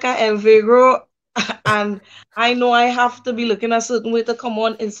looking like an El Vegro and I know I have to be looking a certain way to come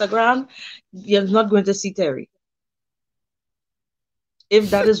on Instagram, you're not going to see Terry. If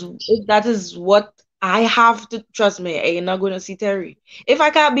that is what I have to, trust me, you're not going to see Terry. If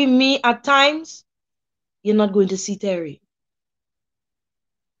I can't be me at times, you're not going to see Terry.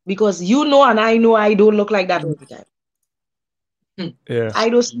 Because you know and I know I don't look like that all the time. Yeah. I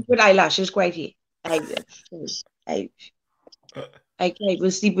don't sleep with eyelashes quite here. I can't even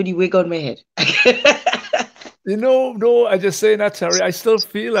sleep with the wig on my head. No, I just say that, Terry. I still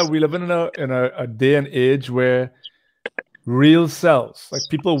feel that we live in a day and age where real sells. Like,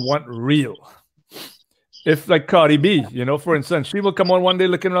 people want real. If like Cardi B, for instance, she will come on one day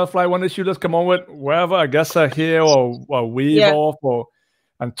looking around fly, one day she'll just come on with wherever, I guess, her hair or wave off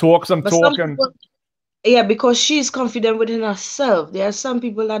and talk some talk. Yeah, because she's confident within herself. There are some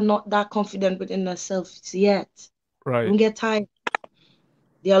people that are not that confident within themselves yet. Right. Don't get tired.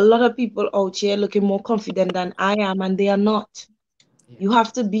 There are a lot of people out here looking more confident than I am, and they are not. Yeah. You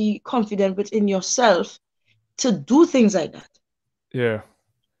have to be confident within yourself to do things like that. Yeah.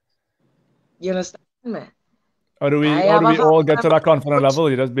 You understand me? How do we all get to that confident level?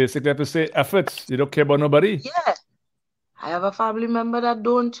 You just basically have to say efforts. You don't care about nobody. Yeah. I have a family member that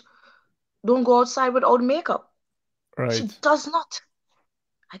don't go outside without makeup. Right. She does not.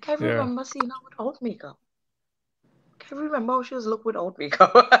 I can't remember seeing her without makeup. I can't remember how she was look without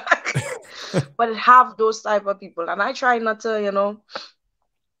makeup. But it have those type of people. And I try not to,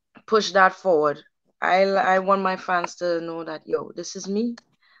 push that forward. I want my fans to know that, this is me.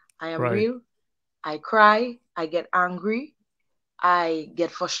 I am real. I cry. I get angry. I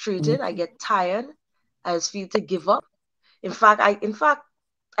get frustrated. I get tired. I just feel to give up. In fact, I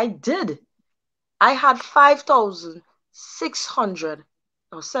did. I had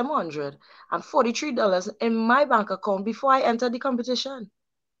 $5,743 in my bank account before I entered the competition.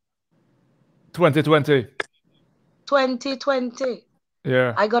 2020.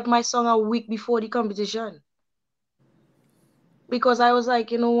 Yeah. I got my song a week before the competition. Because I was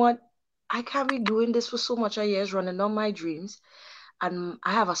like, you know what? I can't be doing this for so much years, running on my dreams. And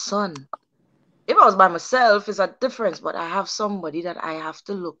I have a son. If I was by myself, it's a difference. But I have somebody that I have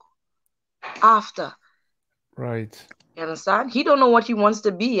to look after. Right. You understand? He don't know what he wants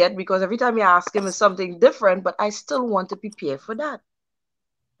to be yet, because every time you ask him, it's something different. But I still want to prepare for that.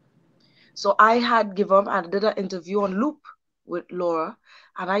 So I had given up. I did an interview on Loop with Laura.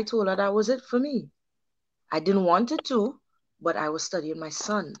 And I told her that was it for me. I didn't want it to, but I was studying my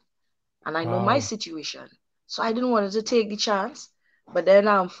son. And I know my situation. So I didn't want to take the chance. But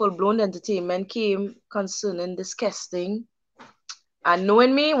then full-blown entertainment came concerning this casting. And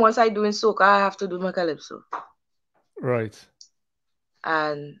knowing me, once I do in soca, I have to do my calypso. Right.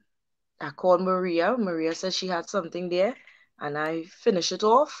 And I called Maria. Maria said she had something there. And I finished it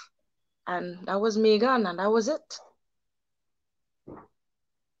off. And that was Megan. And that was it.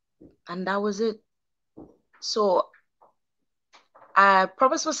 And that was it. So I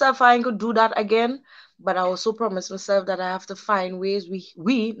promised myself I could do that again. But I also promised myself that I have to find ways.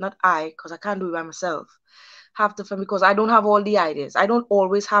 We not I, because I can't do it by myself. Have to find, because I don't have all the ideas. I don't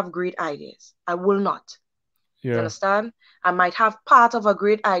always have great ideas. I will not. Yeah. You understand? I might have part of a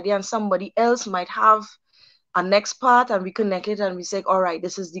great idea and somebody else might have a next part, and we connect it and we say, all right,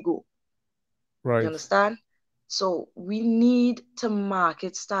 this is the goal. Right. You understand? So we need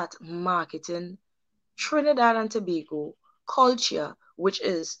to start marketing Trinidad and Tobago culture, which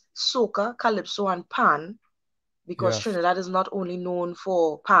is soca, calypso, and pan, because Yes. Trinidad is not only known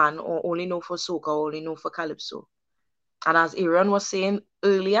for pan or only known for soca or only known for calypso. And as Aaron was saying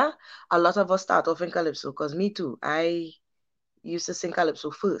earlier, a lot of us start off in calypso, because me too. I used to sing calypso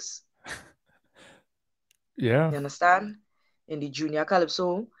first. Yeah. You understand? In the Junior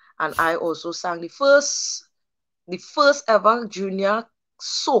Calypso. And I also sang the first ever Junior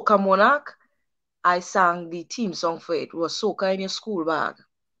Soca Monarch. I sang the theme song for it. It was Soca in Your School Bag.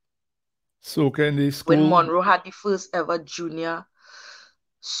 Soca in the school. When Monroe had the first ever Junior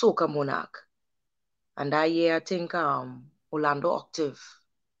Soca Monarch. And that year, I think Orlando Octave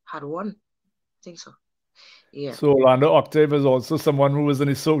had one. I think so. Yeah. So Orlando Octave is also someone who was in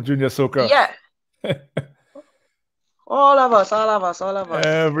the Junior Soca. Yeah. all of us.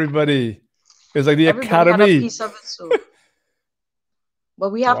 Everybody. It's like the Everybody academy. had a piece of it, so.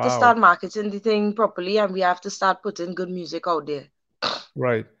 But we have to start marketing the thing properly, and we have to start putting good music out there.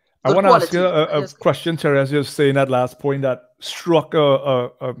 Right. Good I want to ask quality. you a question, Terri, as you're saying that last point that struck a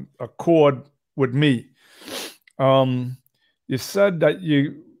chord with me. You said that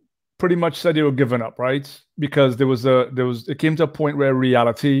you pretty much said you were giving up, right? Because it came to a point where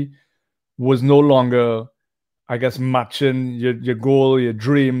reality was no longer, I guess, matching your goal, your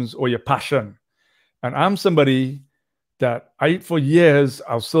dreams, or your passion. And I'm somebody that for years,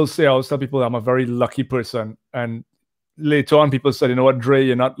 I always tell people I'm a very lucky person. And later on, people said, you know what, Dre,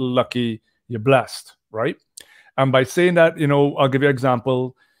 you're not lucky, you're blessed, right? And by saying that, I'll give you an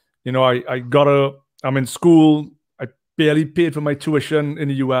example. I'm in school. I barely paid for my tuition in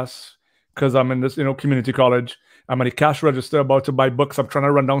the US because I'm in this, community college. I'm at the cash register about to buy books. I'm trying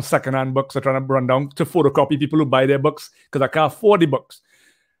to run down secondhand books. I'm trying to run down to photocopy people who buy their books because I can't afford the books.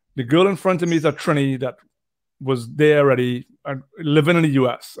 The girl in front of me is a Trini that was there already and living in the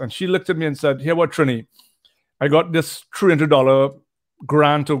US. And she looked at me and said, here, what, Trini? I got this $300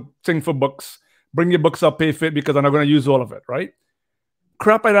 grant to sing for books. Bring your books up, pay for it because I'm not going to use all of it, right?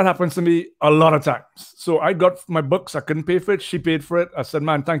 Crap like that happens to me a lot of times. So I got my books. I couldn't pay for it. She paid for it. I said,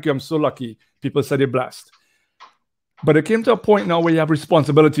 man, thank you. I'm so lucky. People said you're blessed. But it came to a point now where you have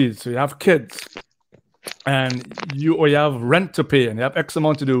responsibilities. So you have kids and you have rent to pay and you have X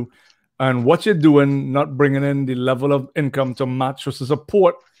amount to do. And what you're doing, not bringing in the level of income to match or to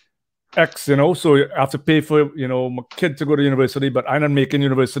support X, so you have to pay for, my kid to go to university, but I'm not making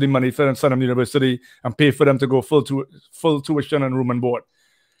university money for them to send them to university and pay for them to go full tuition and room and board.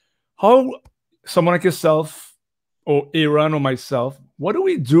 How someone like yourself or Aaron or myself, what do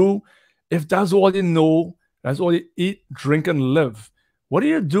we do if that's all you know, that's all you eat, drink, and live? What do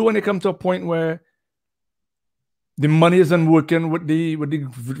you do when you come to a point where the money isn't working with the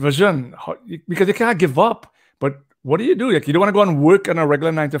vision? Because you can't give up, but what do? Like, you don't want to go and work in a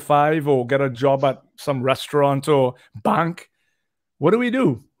regular 9 to 5 or get a job at some restaurant or bank. What do we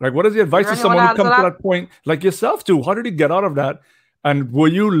do? Like, what is the advice to someone who comes to that point like yourself too? How did you get out of that? And were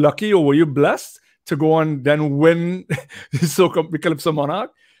you lucky or were you blessed to go and then win the Calypso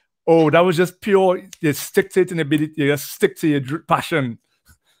Monarch? Oh, that was just pure, you stick to it and ability, you just stick to your passion.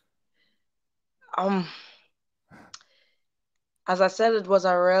 As I said, it was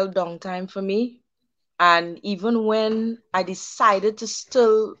a real down time for me. And even when I decided to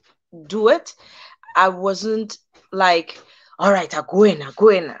still do it, I wasn't like, all right, I go in.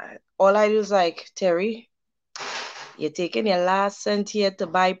 All I do is like, Terri, you're taking your last cent here to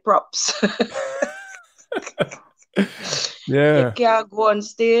buy props. Yeah. You can't go on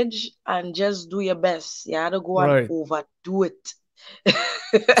stage and just do your best. You have to go and overdo it.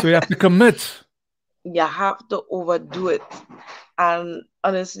 So you have to commit. You have to overdo it. And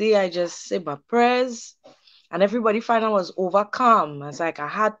honestly, I just say my prayers, and everybody found I was overcome. It's like I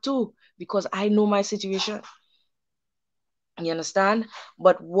had to, because I know my situation. You understand?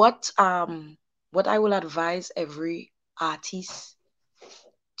 But what I will advise every artist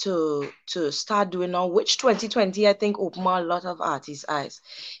to start doing now, which 2020 I think opened a lot of artists' eyes,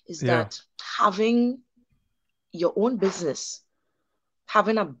 is that having your own business,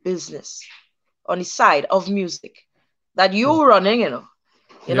 having a business on the side of music that you're running, you know,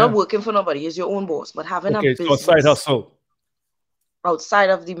 you're not working for nobody, you're your own boss, but having a business side hustle outside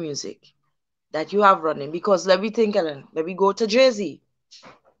of the music that you have running. Because let me think, Ellen, let me go to Jay-Z.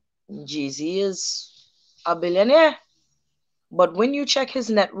 Jay-Z is a billionaire, but when you check his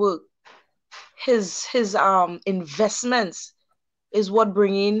network, his investments is what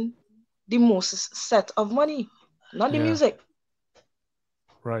bring in the most set of money, not the music.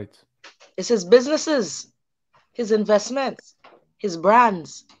 Right. It's his businesses, his investments, his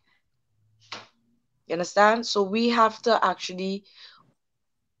brands. You understand? So we have to actually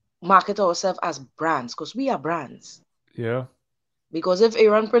market ourselves as brands, because we are brands. Yeah. Because if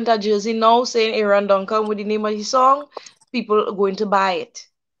Aaron print a jersey now saying Aaron Duncan with the name of his song, people are going to buy it.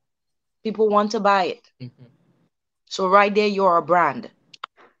 People want to buy it. So right there, you're a brand.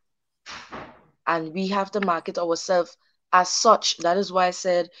 And we have to market ourselves as such. That is why I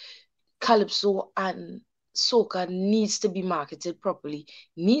said Calypso and Soca needs to be marketed properly,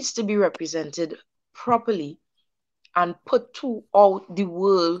 needs to be represented properly, and put throughout the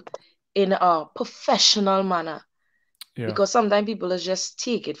world in a professional manner. Yeah. Because sometimes people just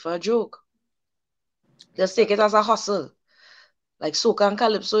take it for a joke. Just take it as a hustle. Like Soca and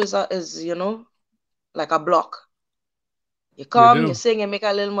Calypso is you know, like a block. You come, you sing, you make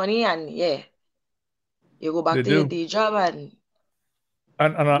a little money, and you go back to your day job, and I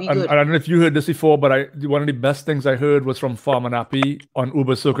don't know if you heard this before, but one of the best things I heard was from Farmer Nappy on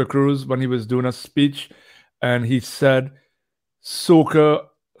Uber Soca Cruise when he was doing a speech, and he said, Soca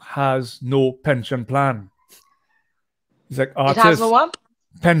has no pension plan. He's like, artists, it has no what?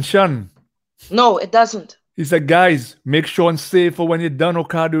 Pension. No, it doesn't. He said, guys, make sure and save for when you're done or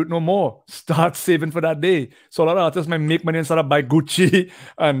can't do it no more. Start saving for that day. So a lot of artists might make money and start to buy Gucci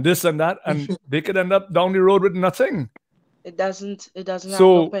and this and that, and they could end up down the road with nothing. It doesn't have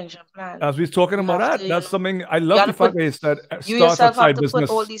no pension plan. As we're talking about that, that's something I love the fact is that you yourself have to put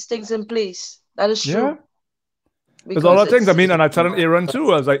all these things in place. That is true. Yeah. There's a lot of things. I mean, and I tell Aaron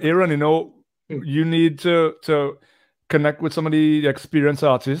too. I was like, Aaron, you know, you need to connect with some of the experienced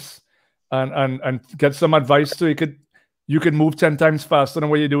artists and get some advice so you could move 10 times faster than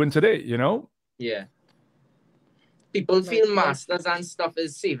what you're doing today, you know? Yeah. People feel masters and stuff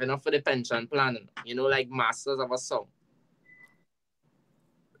is saving up for the pension plan, you know, like masters of a song.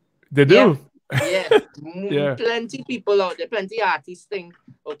 They do. Yeah. Plenty people out there, plenty artists think,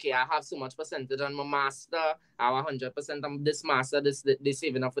 okay, I have so much percentage on my master, I have 100% on this master, they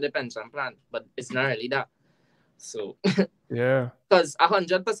saving up for the pension plan, but it's not really that. So yeah, because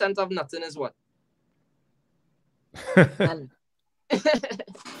 100% of nothing is what.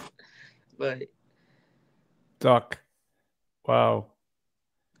 But Doc, wow,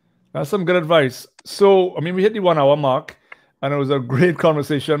 that's some good advice. So I mean, we hit the 1 hour mark, and it was a great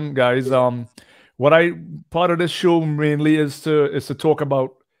conversation, guys. Part of this show mainly is to talk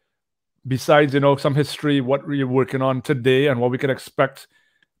about, besides, you know, some history, what you're working on today and what we can expect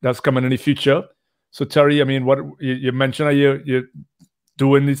that's coming in the future. So Terri, I mean, what you mentioned, you're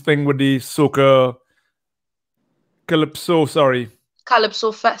doing this thing with the Soca Calypso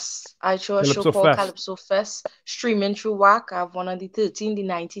Fest. I show a show called Calypso Fest, streaming through WAC. I have one on the 13th, the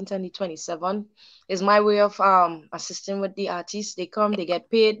 19th, and the 27th. It's my way of assisting with the artists. They come, they get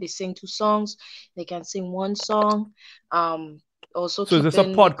paid, they sing 2 songs, they can sing 1 song. Also, so is this a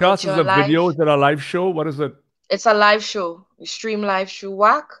podcast? Is it a video? Is it a live show? What is it? It's a live show. We stream live through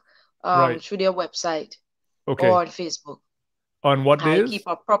WAC. Through their website or on Facebook. On what days? I keep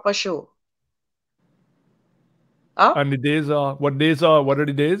a proper show. And the days are, what are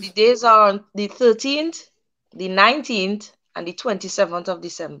the days? The days are on the 13th, the 19th, and the 27th of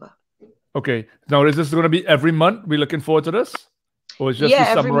December. Okay. Now, is this going to be every month? We're looking forward to this? Or is just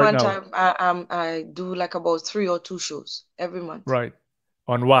every month right now? I do like about 3 or 2 shows every month. Right.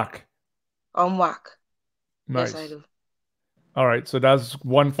 On WAC? On WAC. Nice. Yes, I do. All right, so that's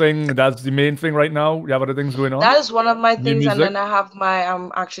one thing. That's the main thing right now. You have other things going on? That is one of my things, and then I have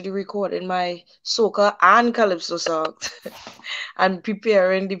I'm actually recording my Soca and Calypso songs and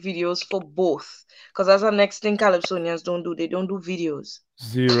preparing the videos for both. Because that's the next thing Calypsonians don't do. They don't do videos.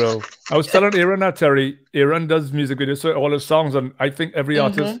 Zero. I was telling Aaron that, Terri. Aaron does music videos, so all his songs, and I think every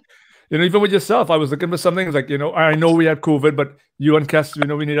artist, you know, even with yourself, I was looking for something like, you know, I know we had COVID, but you and Kes, you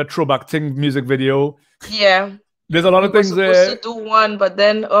know, we need a throwback thing music video. Yeah. There's a lot of things there. We were supposed to do one, but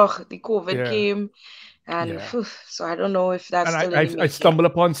then the COVID came, and so I don't know if that's still in the I stumble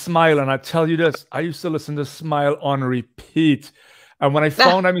upon Smile, and I tell you this, I used to listen to Smile on repeat, And when I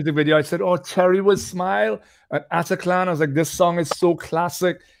found that music video, I said, "Oh, Terri was Smile and Ataclan." I was like, "This song is so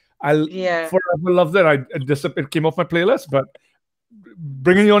classic. I forever loved it." It came off my playlist, but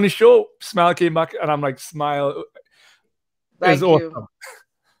bringing you on the show, Smile came back, and I'm like, "Smile is awesome."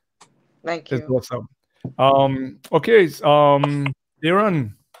 Thank you. It's awesome. Okay.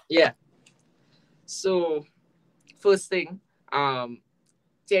 Aaron. Yeah. So, first thing,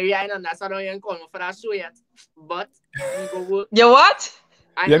 Terri, I don't even call me for that show yet, but we go work. You what?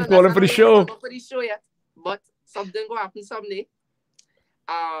 I didn't call him for the show. For the show yet, but something will happen someday.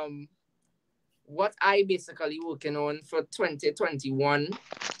 What I basically working on for 2021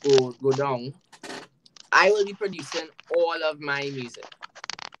 go down. I will be producing all of my music.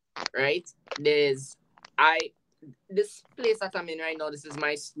 Right? This place that I'm in right now, this is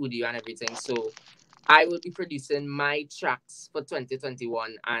my studio and everything. So I will be producing my tracks for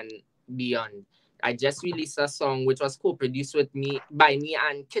 2021 and beyond. I just released a song which was co-produced by me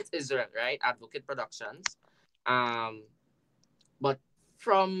and Kit Israel, right? Advocate Productions. But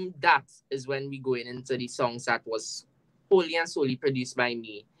from that is when we going into the songs that was wholly and solely produced by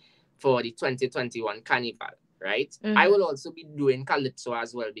me for the 2021 Carnival, right? I will also be doing Calypso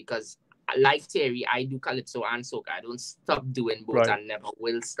as well because like Terri, I do Calypso and Soca. I don't stop doing both and never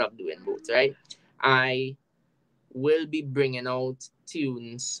will stop doing both, right? I will be bringing out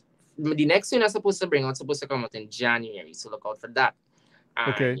tunes. The next tune I'm supposed to bring out supposed to come out in January, so look out for that.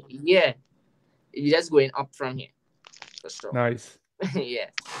 Okay. Yeah, you're just going up from here. For sure. Nice. Yeah.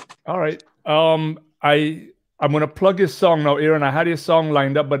 All right. I'm gonna plug your song now, Aaron. I had your song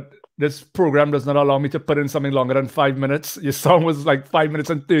lined up, but this program does not allow me to put in something longer than 5 minutes. Your song was like 5 minutes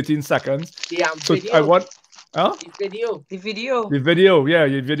and 13 seconds. Yeah, so video. I want The video. The video, yeah,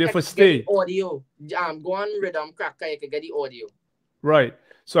 your video for Stay. Audio. Go on Rhythm Cracker, you can get the audio. Right.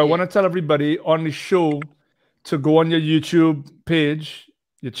 So I want to tell everybody on the show to go on your YouTube page,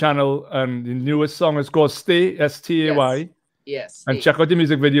 your channel, and the newest song is called Stay, S-T-A-Y. Yes. And check out the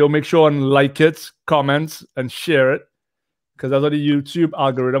music video. Make sure and like it, comment, and share it. Because that's how the YouTube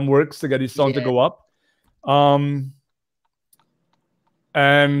algorithm works to get these songs to go up.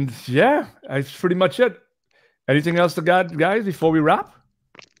 And yeah, that's pretty much it. Anything else to add, guys, before we wrap?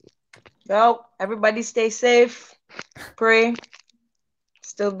 Well, everybody stay safe. Pray.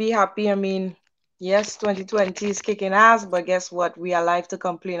 Still be happy. I mean, yes, 2020 is kicking ass, but guess what? We are alive to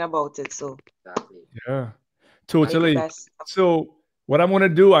complain about it. So yeah, totally. So what I'm going to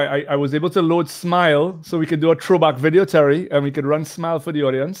do, I was able to load Smile so we could do a throwback video, Terri, and we could run Smile for the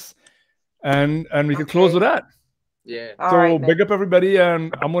audience. And we could close with that. Yeah. So big up everybody,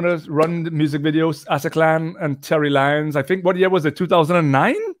 and I'm going to run the music videos, Ataclan and Terri Lyons. I think, what year was it,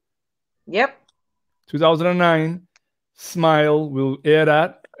 2009? Yep. 2009. Smile, we'll air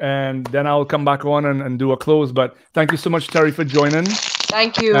that, and then I'll come back on and do a close. But thank you so much, Terri, for joining.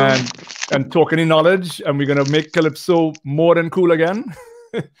 Thank you. And talking in knowledge, and we're gonna make Calypso more than cool again.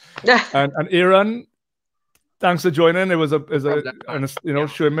 and Aaron, thanks for joining. It was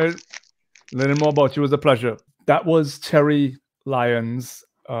showing me, learning more about you was a pleasure. That was Terri Lyons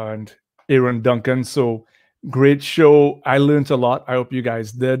and Aaron Duncan. So great show. I learned a lot. I hope you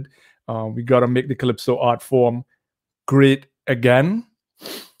guys did. We gotta make the Calypso art form great again.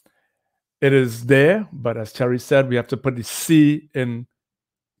 It is there, but as Terri said, we have to put the C in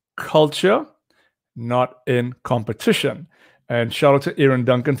culture, not in competition. And shout out to Aaron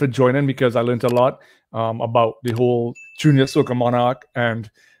Duncan for joining, because I learned a lot about the whole Junior Soca Monarch and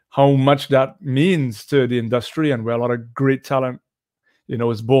how much that means to the industry and where a lot of great talent,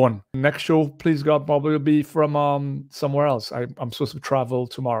 is born. Next show, please God, probably will be from somewhere else. I'm supposed to travel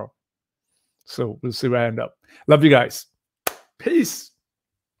tomorrow. So we'll see where I end up. Love you guys. Peace.